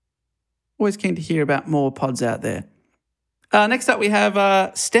 Always keen to hear about more pods out there. Next up, we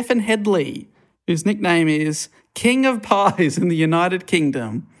have Stephen Headley, whose nickname is King of Pies in the United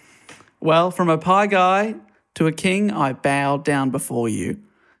Kingdom. Well, from a pie guy to a king, I bow down before you.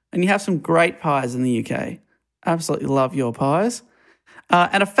 And you have some great pies in the UK. Absolutely love your pies.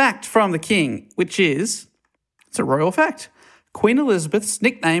 And a fact from the king, which is, it's a royal fact. Queen Elizabeth's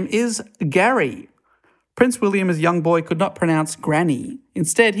nickname is Gary. Prince William, as a young boy, could not pronounce Granny.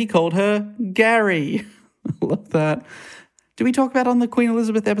 Instead, he called her Gary. I love that. Did we talk about it on the Queen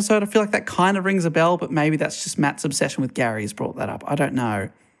Elizabeth episode? I feel like that kind of rings a bell, but maybe that's just Matt's obsession with Gary has brought that up. I don't know.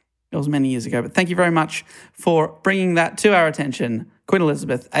 It was many years ago, but thank you very much for bringing that to our attention. Queen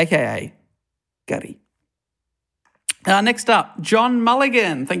Elizabeth, a.k.a. Gary. Next up, John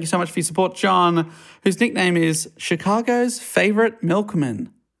Mulligan. Thank you so much for your support, John, whose nickname is Chicago's Favourite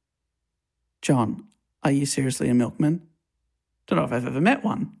Milkman. John, are you seriously a milkman? Don't know if I've ever met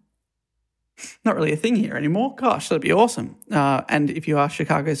one. Not really a thing here anymore. Gosh, that'd be awesome. And if you are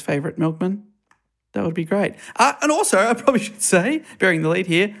Chicago's favourite milkman, that would be great. And also, I probably should say, bearing the lead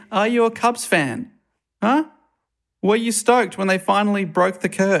here, are you a Cubs fan? Huh? Were you stoked when they finally broke the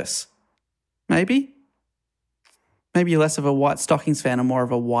curse? Maybe? Maybe you're less of a White Stockings fan and more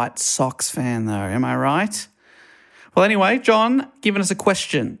of a White Sox fan, though. Am I right? Well, anyway, John, giving us a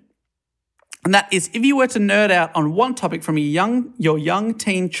question. And that is, if you were to nerd out on one topic from your young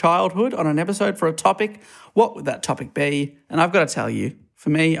teen childhood on an episode for a topic, what would that topic be? And I've got to tell you,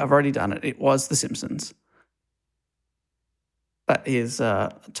 for me, I've already done it. It was The Simpsons. That is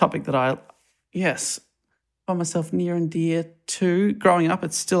a topic that I find myself near and dear to. Growing up,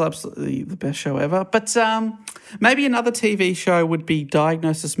 it's still absolutely the best show ever. But maybe another TV show would be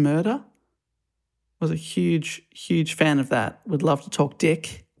Diagnosis Murder. Was a huge, huge fan of that. Would love to talk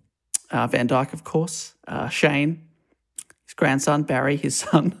Dick. Van Dyke, of course. Shane, his grandson. Barry, his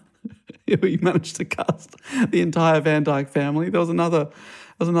son. He managed to cast the entire Van Dyke family. There was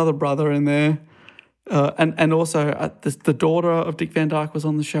another brother in there. And also the daughter of Dick Van Dyke was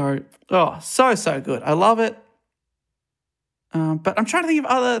on the show. Oh, so good. I love it. But I'm trying to think of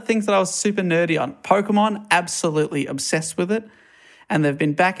other things that I was super nerdy on. Pokemon, absolutely obsessed with it. And they've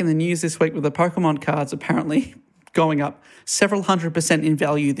been back in the news this week with the Pokemon cards apparently going up several 100% in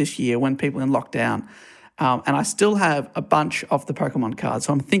value this year when people are in lockdown. And I still have a bunch of the Pokemon cards.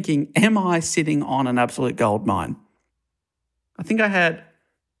 So I'm thinking, am I sitting on an absolute gold mine? I think I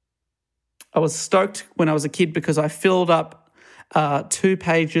was stoked when I was a kid because I filled up 2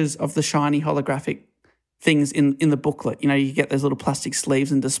 pages of the shiny holographic things in the booklet. You know, you get those little plastic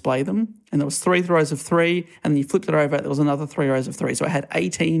sleeves and display them. And there was 3 rows of 3, and then you flipped it over, there was another 3 rows of 3. So I had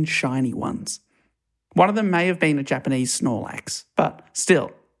 18 shiny ones. One of them may have been a Japanese Snorlax, but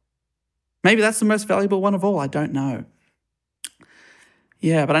still. Maybe that's the most valuable one of all. I don't know.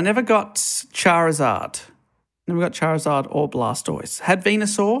 Yeah, but I never got Charizard. Never got Charizard or Blastoise. Had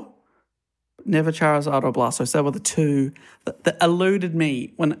Venusaur, Never Charizard or Blastoise. They were the two that eluded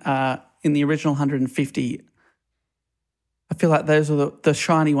me when in the original 150. I feel like those were the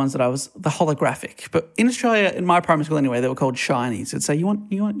shiny ones that I was the holographic. But in Australia, in my primary school anyway, they were called shinies. It'd say, you want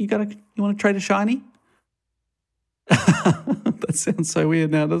to trade a shiny? That sounds so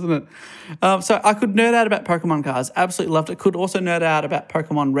weird now, doesn't it? So I could nerd out about Pokemon cards. Absolutely loved it. Could also nerd out about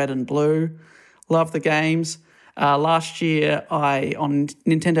Pokemon Red and Blue. Love the games. Last year, I, on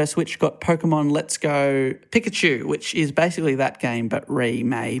Nintendo Switch, got Pokemon Let's Go Pikachu, which is basically that game but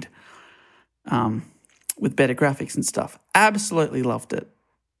remade with better graphics and stuff. Absolutely loved it.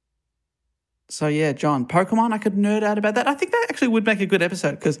 So, yeah, John, Pokemon, I could nerd out about that. I think that actually would make a good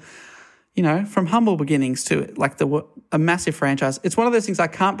episode because, you know, from humble beginnings to like a massive franchise. It's one of those things I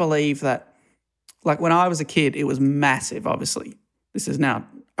can't believe that, like when I was a kid, it was massive, obviously. This is now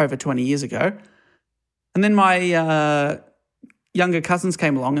over 20 years ago. And then my younger cousins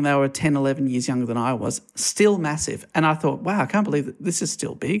came along and they were 10, 11 years younger than I was, still massive. And I thought, wow, I can't believe that this is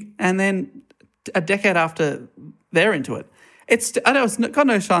still big. And then a decade after they're into it, it's got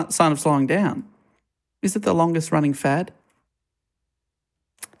no sign of slowing down. Is it the longest running fad?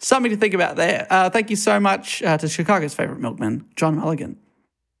 Something to think about there. Thank you so much to Chicago's favourite milkman, John Mulligan.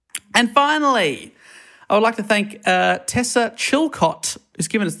 And finally, I would like to thank Tessa Chilcott, who's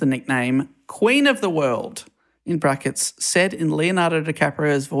given us the nickname Queen of the World, in brackets, said in Leonardo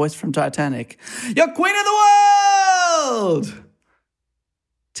DiCaprio's voice from Titanic, "You're Queen of the World!"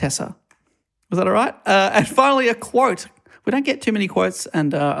 Tessa. Was that all right? And finally, a quote. We don't get too many quotes,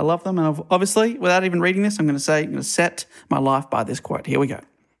 and I love them. And obviously, without even reading this, I'm going to set my life by this quote. Here we go.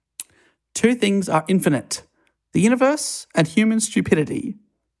 Two things are infinite, the universe and human stupidity.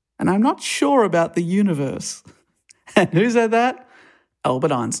 And I'm not sure about the universe. And who said that?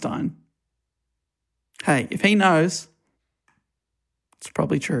 Albert Einstein. Hey, if he knows, it's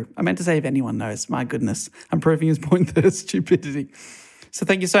probably true. I meant to say if anyone knows. My goodness, I'm proving his point there, stupidity. So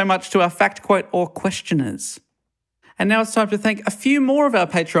thank you so much to our fact, quote, or questioners. And now it's time to thank a few more of our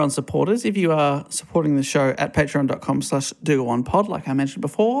Patreon supporters. If you are supporting the show at patreon.com/DoGoOnPod, like I mentioned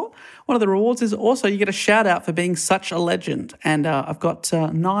before, one of the rewards is also you get a shout out for being such a legend. And I've got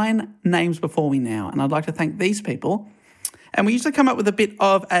 9 names before me now, and I'd like to thank these people. And we usually come up with a bit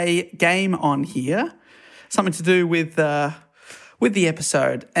of a game on here, something to do with the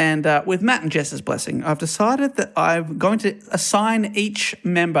episode. And with Matt and Jess's blessing, I've decided that I'm going to assign each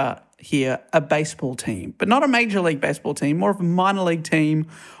member here a baseball team, but not a Major League Baseball team, more of a minor league team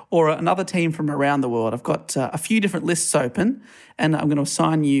or another team from around the world. I've got a few different lists open, and I'm going to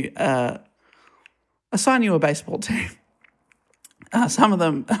assign you a baseball team. Some of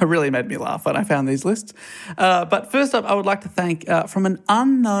them really made me laugh when I found these lists. But first up, I would like to thank from an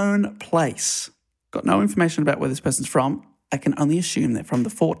unknown place. Got no information about where this person's from. I can only assume they're from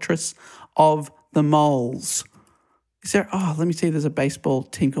the Fortress of the Moles. Is there? Oh, let me see. There's a baseball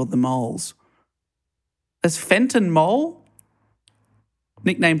team called the Moles. There's Fenton Mole,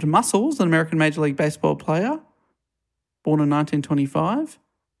 nicknamed Muscles, an American Major League Baseball player, born in 1925.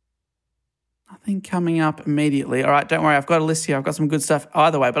 Nothing coming up immediately. All right, don't worry. I've got a list here. I've got some good stuff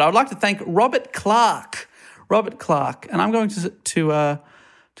either way. But I would like to thank Robert Clark. And I'm going to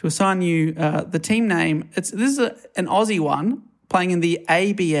assign you the team name. This is an Aussie one playing in the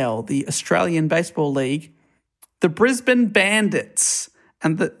ABL, the Australian Baseball League. The Brisbane Bandits,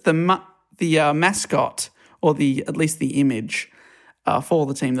 and the mascot, or at least the image for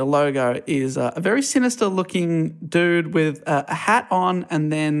the team, the logo, is a very sinister-looking dude with a hat on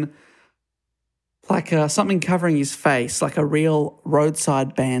and then like something covering his face, like a real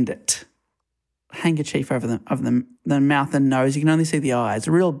roadside bandit. Handkerchief over the mouth and nose. You can only see the eyes.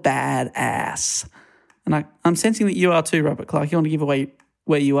 A real bad ass. And I'm sensing that you are too, Robert Clark. You want to give away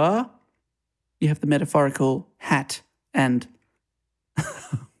where you are? You have the metaphorical hat and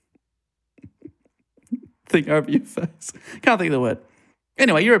thing over your face. Can't think of the word.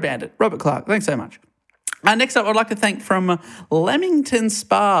 Anyway, you're a bandit. Robert Clark, thanks so much. Next up, I'd like to thank from Leamington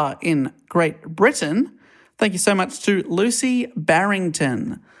Spa in Great Britain. Thank you so much to Lucy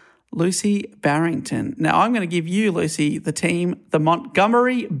Barrington. Lucy Barrington. Now, I'm going to give you, Lucy, the team, the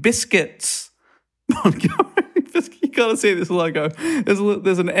Montgomery Biscuits. Montgomery Biscuits. You got to see this logo.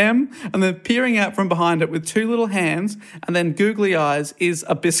 There's an M, and then peering out from behind it with 2 little hands, and then googly eyes is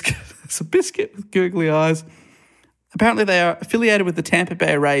a biscuit. It's a biscuit with googly eyes. Apparently, they are affiliated with the Tampa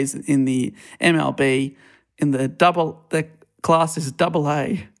Bay Rays in the MLB. The class is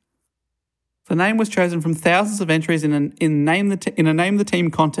AA. The name was chosen from thousands of entries in a Name the Team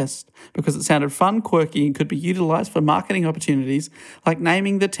contest because it sounded fun, quirky, and could be utilised for marketing opportunities like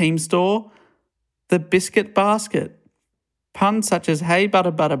naming the team store the Biscuit Basket. Puns such as "Hey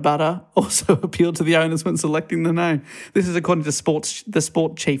butter butter butter" also appeal to the owners when selecting the name. This is according to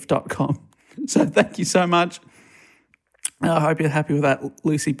thesportchief.com. So thank you so much. I hope you're happy with that,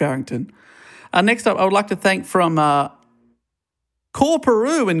 Lucy Barrington. Next up, I would like to thank from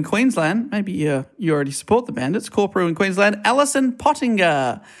Corperu in Queensland. Maybe you already support the Bandits. Corperu in Queensland. Alison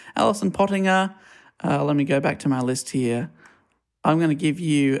Pottinger. Alison Pottinger. Let me go back to my list here. I'm going to give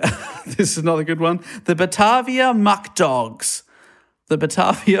you, this is another good one, the Batavia Muck Dogs. The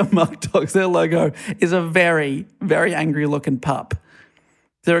Batavia Muck Dogs, their logo is a very, very angry looking pup.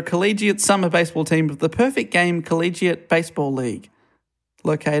 They're a collegiate summer baseball team of the Perfect Game Collegiate Baseball League,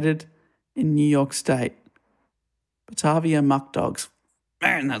 located in New York State. Batavia Muck Dogs.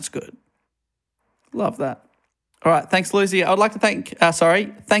 Man, that's good. Love that. All right, thanks, Lucy. I would like to thanks,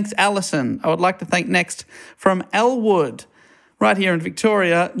 Alison. I would like to thank next from Elwood, right here in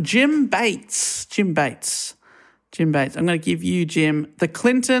Victoria, Jim Bates. I'm going to give you, Jim, the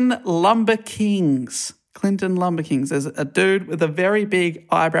Clinton Lumber Kings. Clinton Lumber Kings. There's a dude with a very big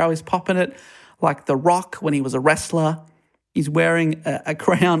eyebrow. He's popping it like The Rock when he was a wrestler. He's wearing a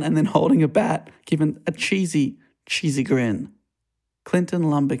crown and then holding a bat, giving a cheesy grin. Clinton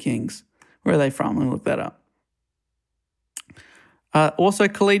Lumber Kings. Where are they from? Let me look that up. Also,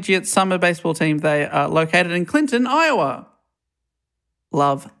 collegiate summer baseball team. They are located in Clinton, Iowa.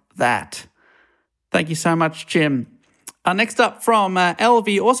 Love that. Thank you so much, Jim. Next up from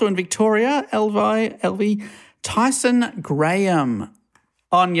LV, also in Victoria, LV, Tyson Graham.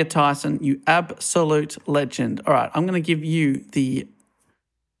 Anya Tyson, you absolute legend. All right, I'm going to give you the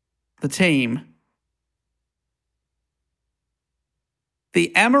team.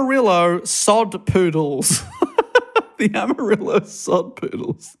 The Amarillo Sod Poodles. The Amarillo Sod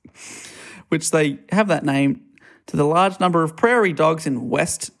Poodles, which they have that name to the large number of prairie dogs in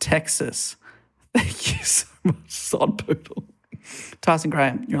West Texas. Thank you so much, Sod Poodle. Tyson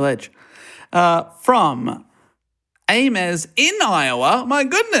Graham, your ledge. From Ames in Iowa. My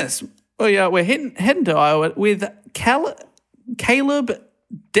goodness. Oh, yeah, we're heading to Iowa with Caleb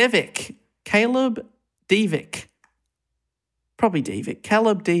Devick. Caleb Devick. Probably Devick.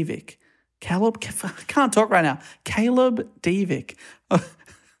 Caleb Devick. I can't talk right now. Caleb Devick.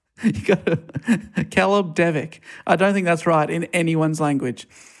 You got Caleb Devick. I don't think that's right in anyone's language.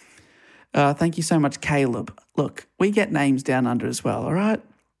 Thank you so much, Caleb. Look, we get names down under as well, all right?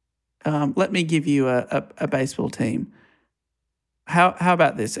 Let me give you a baseball team. How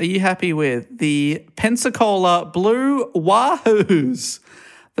about this? Are you happy with the Pensacola Blue Wahoos?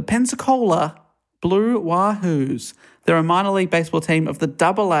 The Pensacola Blue Wahoos. They're a minor league baseball team of the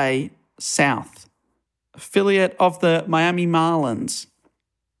AA South, affiliate of the Miami Marlins.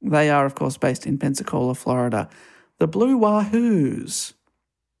 They are, of course, based in Pensacola, Florida. The Blue Wahoos.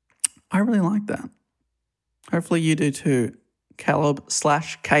 I really like that. Hopefully you do too. Caleb.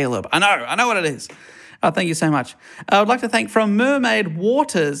 I know what it is. Thank you so much. I would like to thank from Mermaid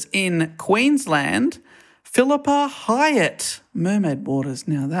Waters in Queensland, Philippa Hyatt. Mermaid Waters.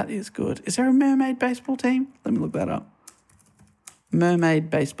 Now that is good. Is there a mermaid baseball team? Let me look that up. Mermaid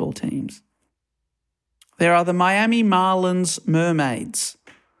baseball teams. There are the Miami Marlins Mermaids,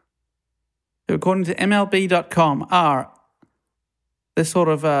 who, according to MLB.com, are this sort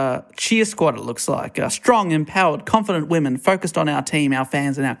of cheer squad, it looks like. Strong, empowered, confident women focused on our team, our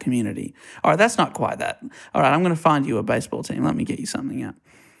fans, and our community. All right, that's not quite that. All right, I'm going to find you a baseball team. Let me get you something out.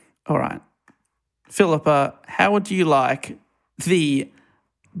 All right. Philippa, how would you like the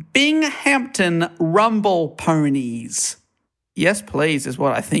Binghamton Rumble Ponies? Yes, please, is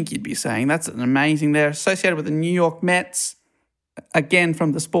what I think you'd be saying. That's an amazing. They're associated with the New York Mets. Again,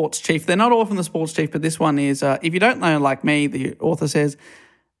 from the Sports Chief. They're not all from the Sports Chief, but this one is, if you don't know, like me, the author says,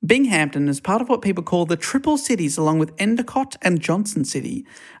 Binghamton is part of what people call the Triple Cities, along with Endicott and Johnson City.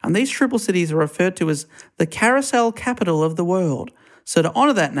 And these Triple Cities are referred to as the carousel capital of the world. So to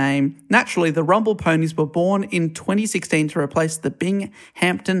honour that name, naturally, the Rumble Ponies were born in 2016 to replace the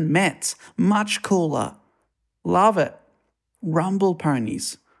Binghamton Mets. Much cooler. Love it. Rumble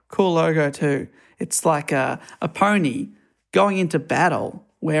Ponies. Cool logo too. It's like a pony going into battle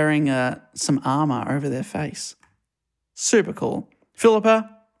wearing some armour over their face. Super cool. Philippa,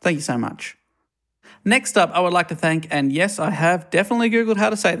 thank you so much. Next up, I would like to thank, and yes, I have definitely Googled how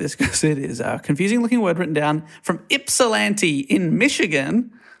to say this because it is a confusing looking word written down, from Ypsilanti in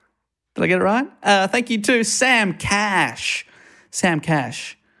Michigan. Did I get it right? Thank you to Sam Cash. Sam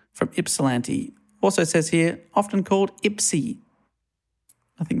Cash from Ypsilanti. Also says here, often called Ipsy.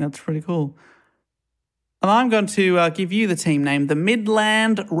 I think that's pretty cool. And I'm going to give you the team name, the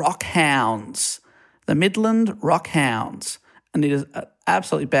Midland Rockhounds. The Midland Rockhounds. And it is an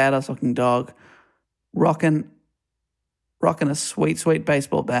absolutely badass looking dog, rocking rocking a sweet, sweet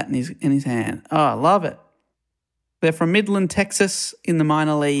baseball bat in his hand. Oh, I love it. They're from Midland, Texas in the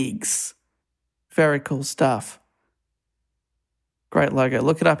minor leagues. Very cool stuff. Great logo.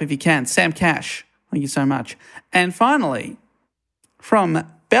 Look it up if you can. Sam Cash, thank you so much. And finally, from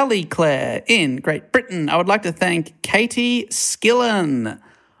Ballyclare in Great Britain, I would like to thank Katie Skillen.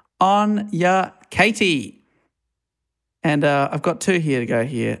 On ya, Katie. And I've got two here to go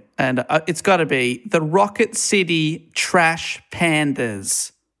here. And it's got to be the Rocket City Trash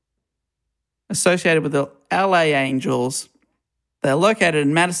Pandas. Associated with the LA Angels. They're located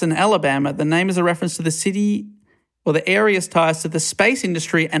in Madison, Alabama. The name is a reference to the city or the area's ties to the space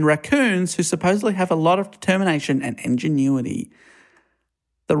industry and raccoons who supposedly have a lot of determination and ingenuity.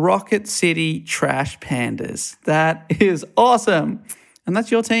 The Rocket City Trash Pandas. That is awesome. And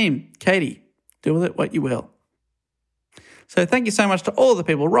that's your team. Katie, do with it what you will. So thank you so much to all the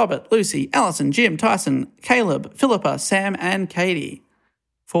people, Robert, Lucy, Alison, Jim, Tyson, Caleb, Philippa, Sam and Katie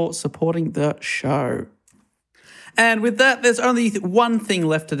for supporting the show. And with that, there's only one thing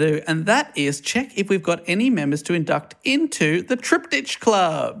left to do, and that is check if we've got any members to induct into the Triptych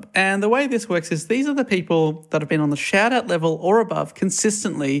Club. And the way this works is these are the people that have been on the shout-out level or above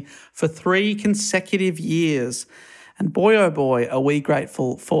consistently for 3 consecutive years. And boy, oh boy, are we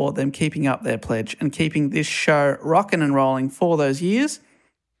grateful for them keeping up their pledge and keeping this show rocking and rolling for those years.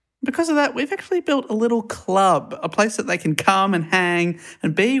 Because of that, we've actually built a little club, a place that they can come and hang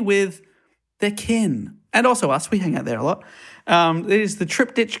and be with their kin. And also us, we hang out there a lot. It is the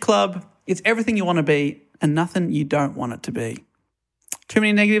Triptych Club. It's everything you want to be and nothing you don't want it to be. Too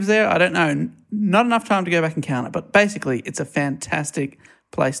many negatives there? I don't know. Not enough time to go back and count it. But basically, it's a fantastic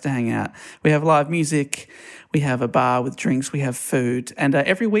place to hang out. We have live music. We have a bar with drinks. We have food. And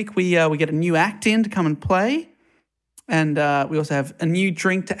every week we get a new act in to come and play. And we also have a new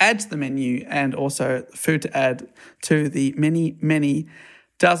drink to add to the menu and also food to add to the many, many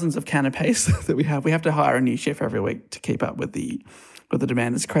dozens of canapes that we have. We have to hire a new chef every week to keep up with the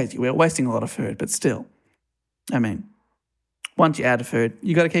demand. It's crazy. We're wasting a lot of food, but still, I mean, once you add a food,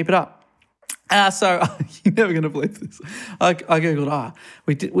 you got to keep it up. So you're never going to believe this. I googled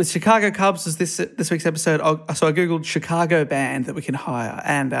we did with Chicago Cubs was this week's episode. So I googled Chicago band that we can hire,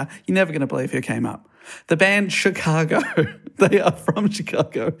 and you're never going to believe who came up. The band Chicago. They are from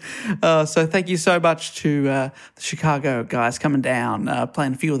Chicago. So thank you so much to the Chicago guys coming down,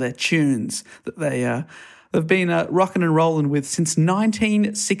 playing a few of their tunes that they've been rocking and rolling with since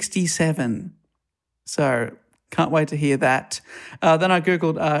 1967. So can't wait to hear that. Then I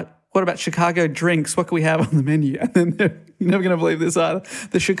googled. What about Chicago drinks? What can we have on the menu? And then you're never going to believe this either.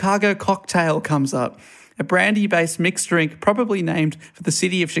 The Chicago cocktail comes up. A brandy-based mixed drink probably named for the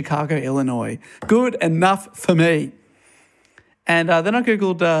city of Chicago, Illinois. Good enough for me. And then I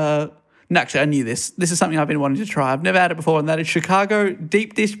Googled... No, actually, I knew this. This is something I've been wanting to try. I've never had it before, and that is Chicago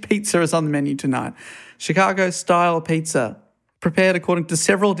deep dish pizza is on the menu tonight. Chicago-style pizza. Prepared according to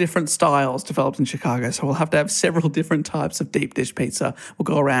several different styles developed in Chicago. So we'll have to have several different types of deep dish pizza. We'll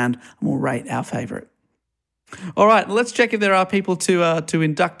go around and we'll rate our favourite. All right, let's check if there are people to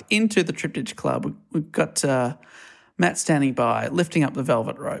induct into the Triptych Club. We've got Matt standing by, lifting up the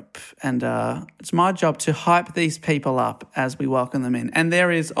velvet rope. And it's my job to hype these people up as we welcome them in. And there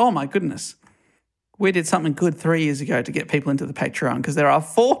is, oh my goodness, we did something good 3 years ago to get people into the Patreon because there are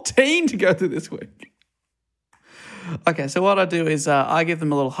 14 to go through this week. Okay, so what I do is I give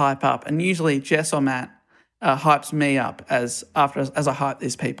them a little hype up, and usually Jess or Matt hypes me up as I hype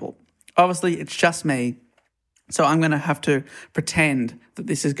these people. Obviously, it's just me, so I'm going to have to pretend that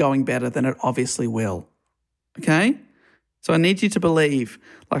this is going better than it obviously will. Okay? So I need you to believe,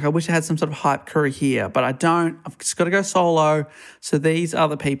 like I wish I had some sort of hype crew here, but I don't. I've just got to go solo, so these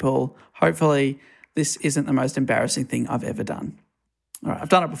other people, hopefully this isn't the most embarrassing thing I've ever done. All right, I've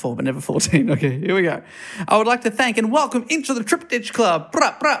done it before, but never 14. Okay, here we go. I would like to thank and welcome into the Triptych Club.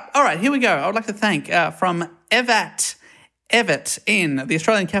 All right, here we go. I would like to thank from Evatt in the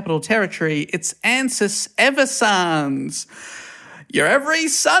Australian Capital Territory. It's Ansis Eversons. You're every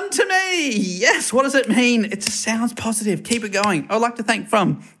son to me. Yes, what does it mean? It just sounds positive. Keep it going. I would like to thank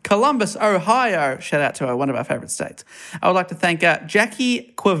from Columbus, Ohio. Shout out to her, one of our favourite states. I would like to thank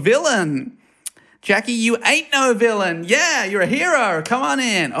Jackie Quavillan. Jackie, you ain't no villain. Yeah, you're a hero. Come on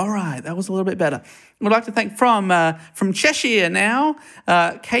in. All right, that was a little bit better. I'd like to thank from Cheshire now,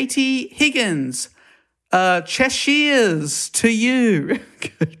 Katie Higgins. Cheshire's to you,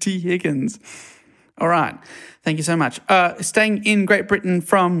 Katie Higgins. All right, thank you so much. Staying in Great Britain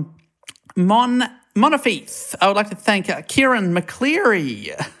from Monofeith, I would like to thank Kieran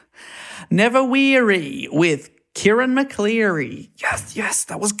McCleary. Never weary with Kieran McCleary. Yes,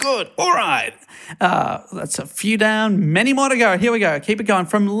 that was good. All right. That's a few down, many more to go. Here we go. Keep it going.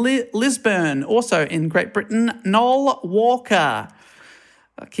 From Lisburn, also in Great Britain, Noel Walker.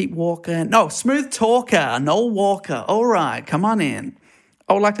 Smooth Talker, Noel Walker. All right, come on in.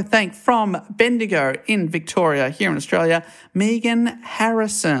 I would like to thank from Bendigo in Victoria, here in Australia, Megan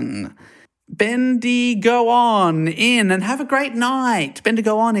Harrison. Bendy, go on in and have a great night. Bendy,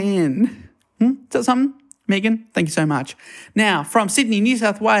 go on in. Is that something? Megan, thank you so much. Now, from Sydney, New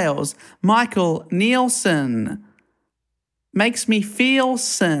South Wales, Michael Nielsen. Makes me feel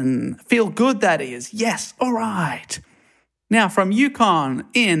good, that is. Yes, all right. Now, from Yukon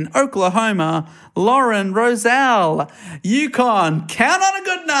in Oklahoma, Lauren Roselle. Yukon, count on a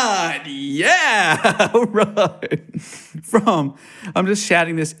good night. Yeah, all right. I'm just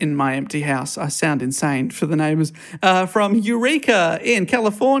shouting this in my empty house. I sound insane for the neighbours. From Eureka in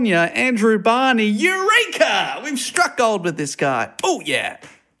California, Andrew Barney. Eureka! We've struck gold with this guy. Oh, yeah.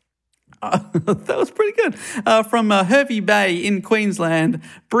 That was pretty good. From Hervey Bay in Queensland,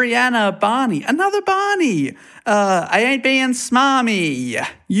 Brianna Barney. Another Barney. I ain't being smarmy.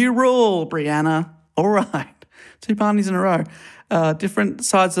 You rule, Brianna. All right. 2 Barneys in a row. Different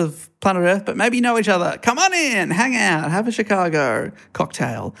sides of planet Earth, but maybe know each other. Come on in, hang out, have a Chicago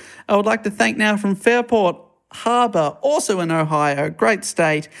cocktail. I would like to thank now from Fairport Harbour, also in Ohio, great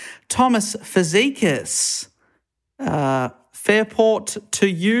state, Thomas Physicus. Fairport to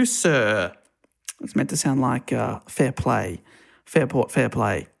you, sir. It's meant to sound like fair play. Fairport, fair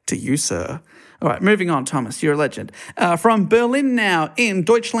play to you, sir. All right, moving on, Thomas. You're a legend. From Berlin now in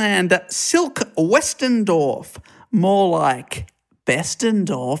Deutschland, Silk Westendorf. More like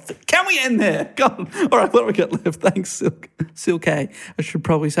Bestendorf. Can we end there? God. All right, what do we got left? Thanks, Silk I should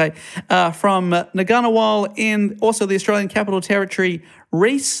probably say. From Nagunawal in also the Australian Capital Territory,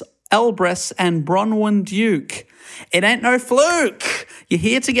 Reese Elbrus and Bronwyn Duke. It ain't no fluke. You're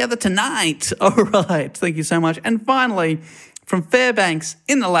here together tonight. All right. Thank you so much. And finally, from Fairbanks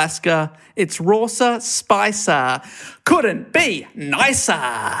in Alaska, it's Rosa Spicer. Couldn't be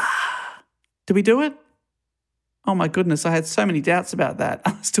nicer. Did we do it? Oh, my goodness. I had so many doubts about that.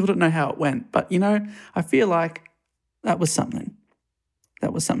 I still don't know how it went. But, I feel like that was something.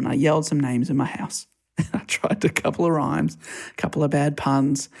 I yelled some names in my house. I tried a couple of rhymes, a couple of bad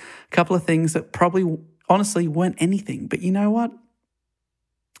puns, a couple of things that probably honestly weren't anything. But you know what?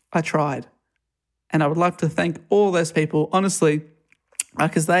 I tried. And I would like to thank all those people, honestly,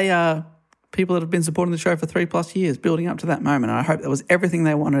 because they are people that have been supporting the show for 3+ years, building up to that moment. And I hope that was everything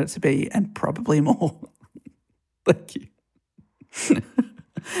they wanted it to be and probably more. Thank you.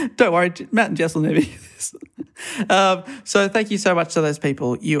 Don't worry, Matt and Jess will never hear this. So thank you so much to those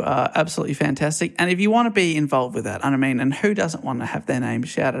people. You are absolutely fantastic. And if you want to be involved with that, and who doesn't want to have their name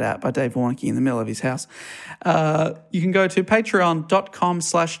shouted out by Dave Warnocky in the middle of his house, you can go to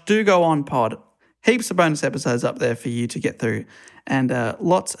patreon.com/dogoonpod. Heaps of bonus episodes up there for you to get through and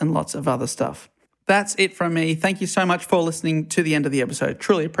lots and lots of other stuff. That's it from me. Thank you so much for listening to the end of the episode.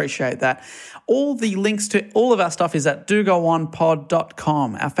 Truly appreciate that. All the links to all of our stuff is at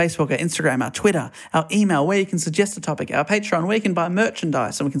dogoonpod.com, our Facebook, our Instagram, our Twitter, our email, where you can suggest a topic, our Patreon, where you can buy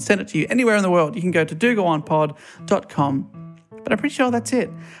merchandise and we can send it to you anywhere in the world. You can go to dogoonpod.com. But I'm pretty sure that's it.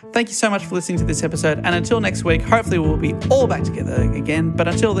 Thank you so much for listening to this episode. And until next week, hopefully we'll be all back together again. But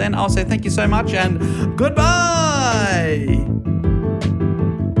until then, I'll say thank you so much and goodbye.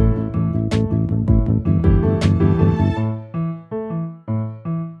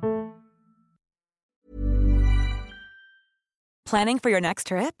 Planning for your next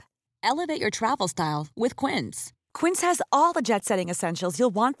trip? Elevate your travel style with Quince. Quince has all the jet-setting essentials you'll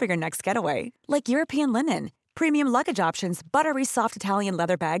want for your next getaway, like European linen, premium luggage options, buttery soft Italian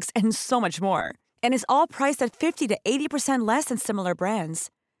leather bags, and so much more. And is all priced at 50 to 80% less than similar brands.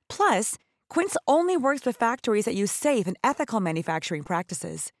 Plus, Quince only works with factories that use safe and ethical manufacturing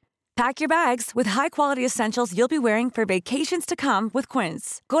practices. Pack your bags with high-quality essentials you'll be wearing for vacations to come with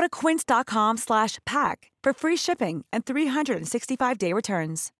Quince. Go to quince.com/pack for free shipping and 365-day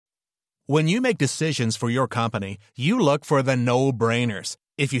returns. When you make decisions for your company, you look for the no-brainers.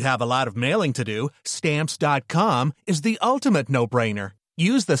 If you have a lot of mailing to do, Stamps.com is the ultimate no-brainer.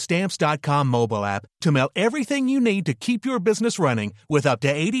 Use the Stamps.com mobile app to mail everything you need to keep your business running with up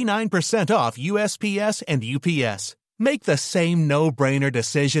to 89% off USPS and UPS. Make the same no-brainer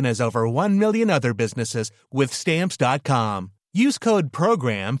decision as over 1 million other businesses with Stamps.com. Use code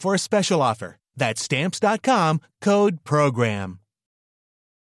PROGRAM for a special offer. That's Stamps.com, code PROGRAM.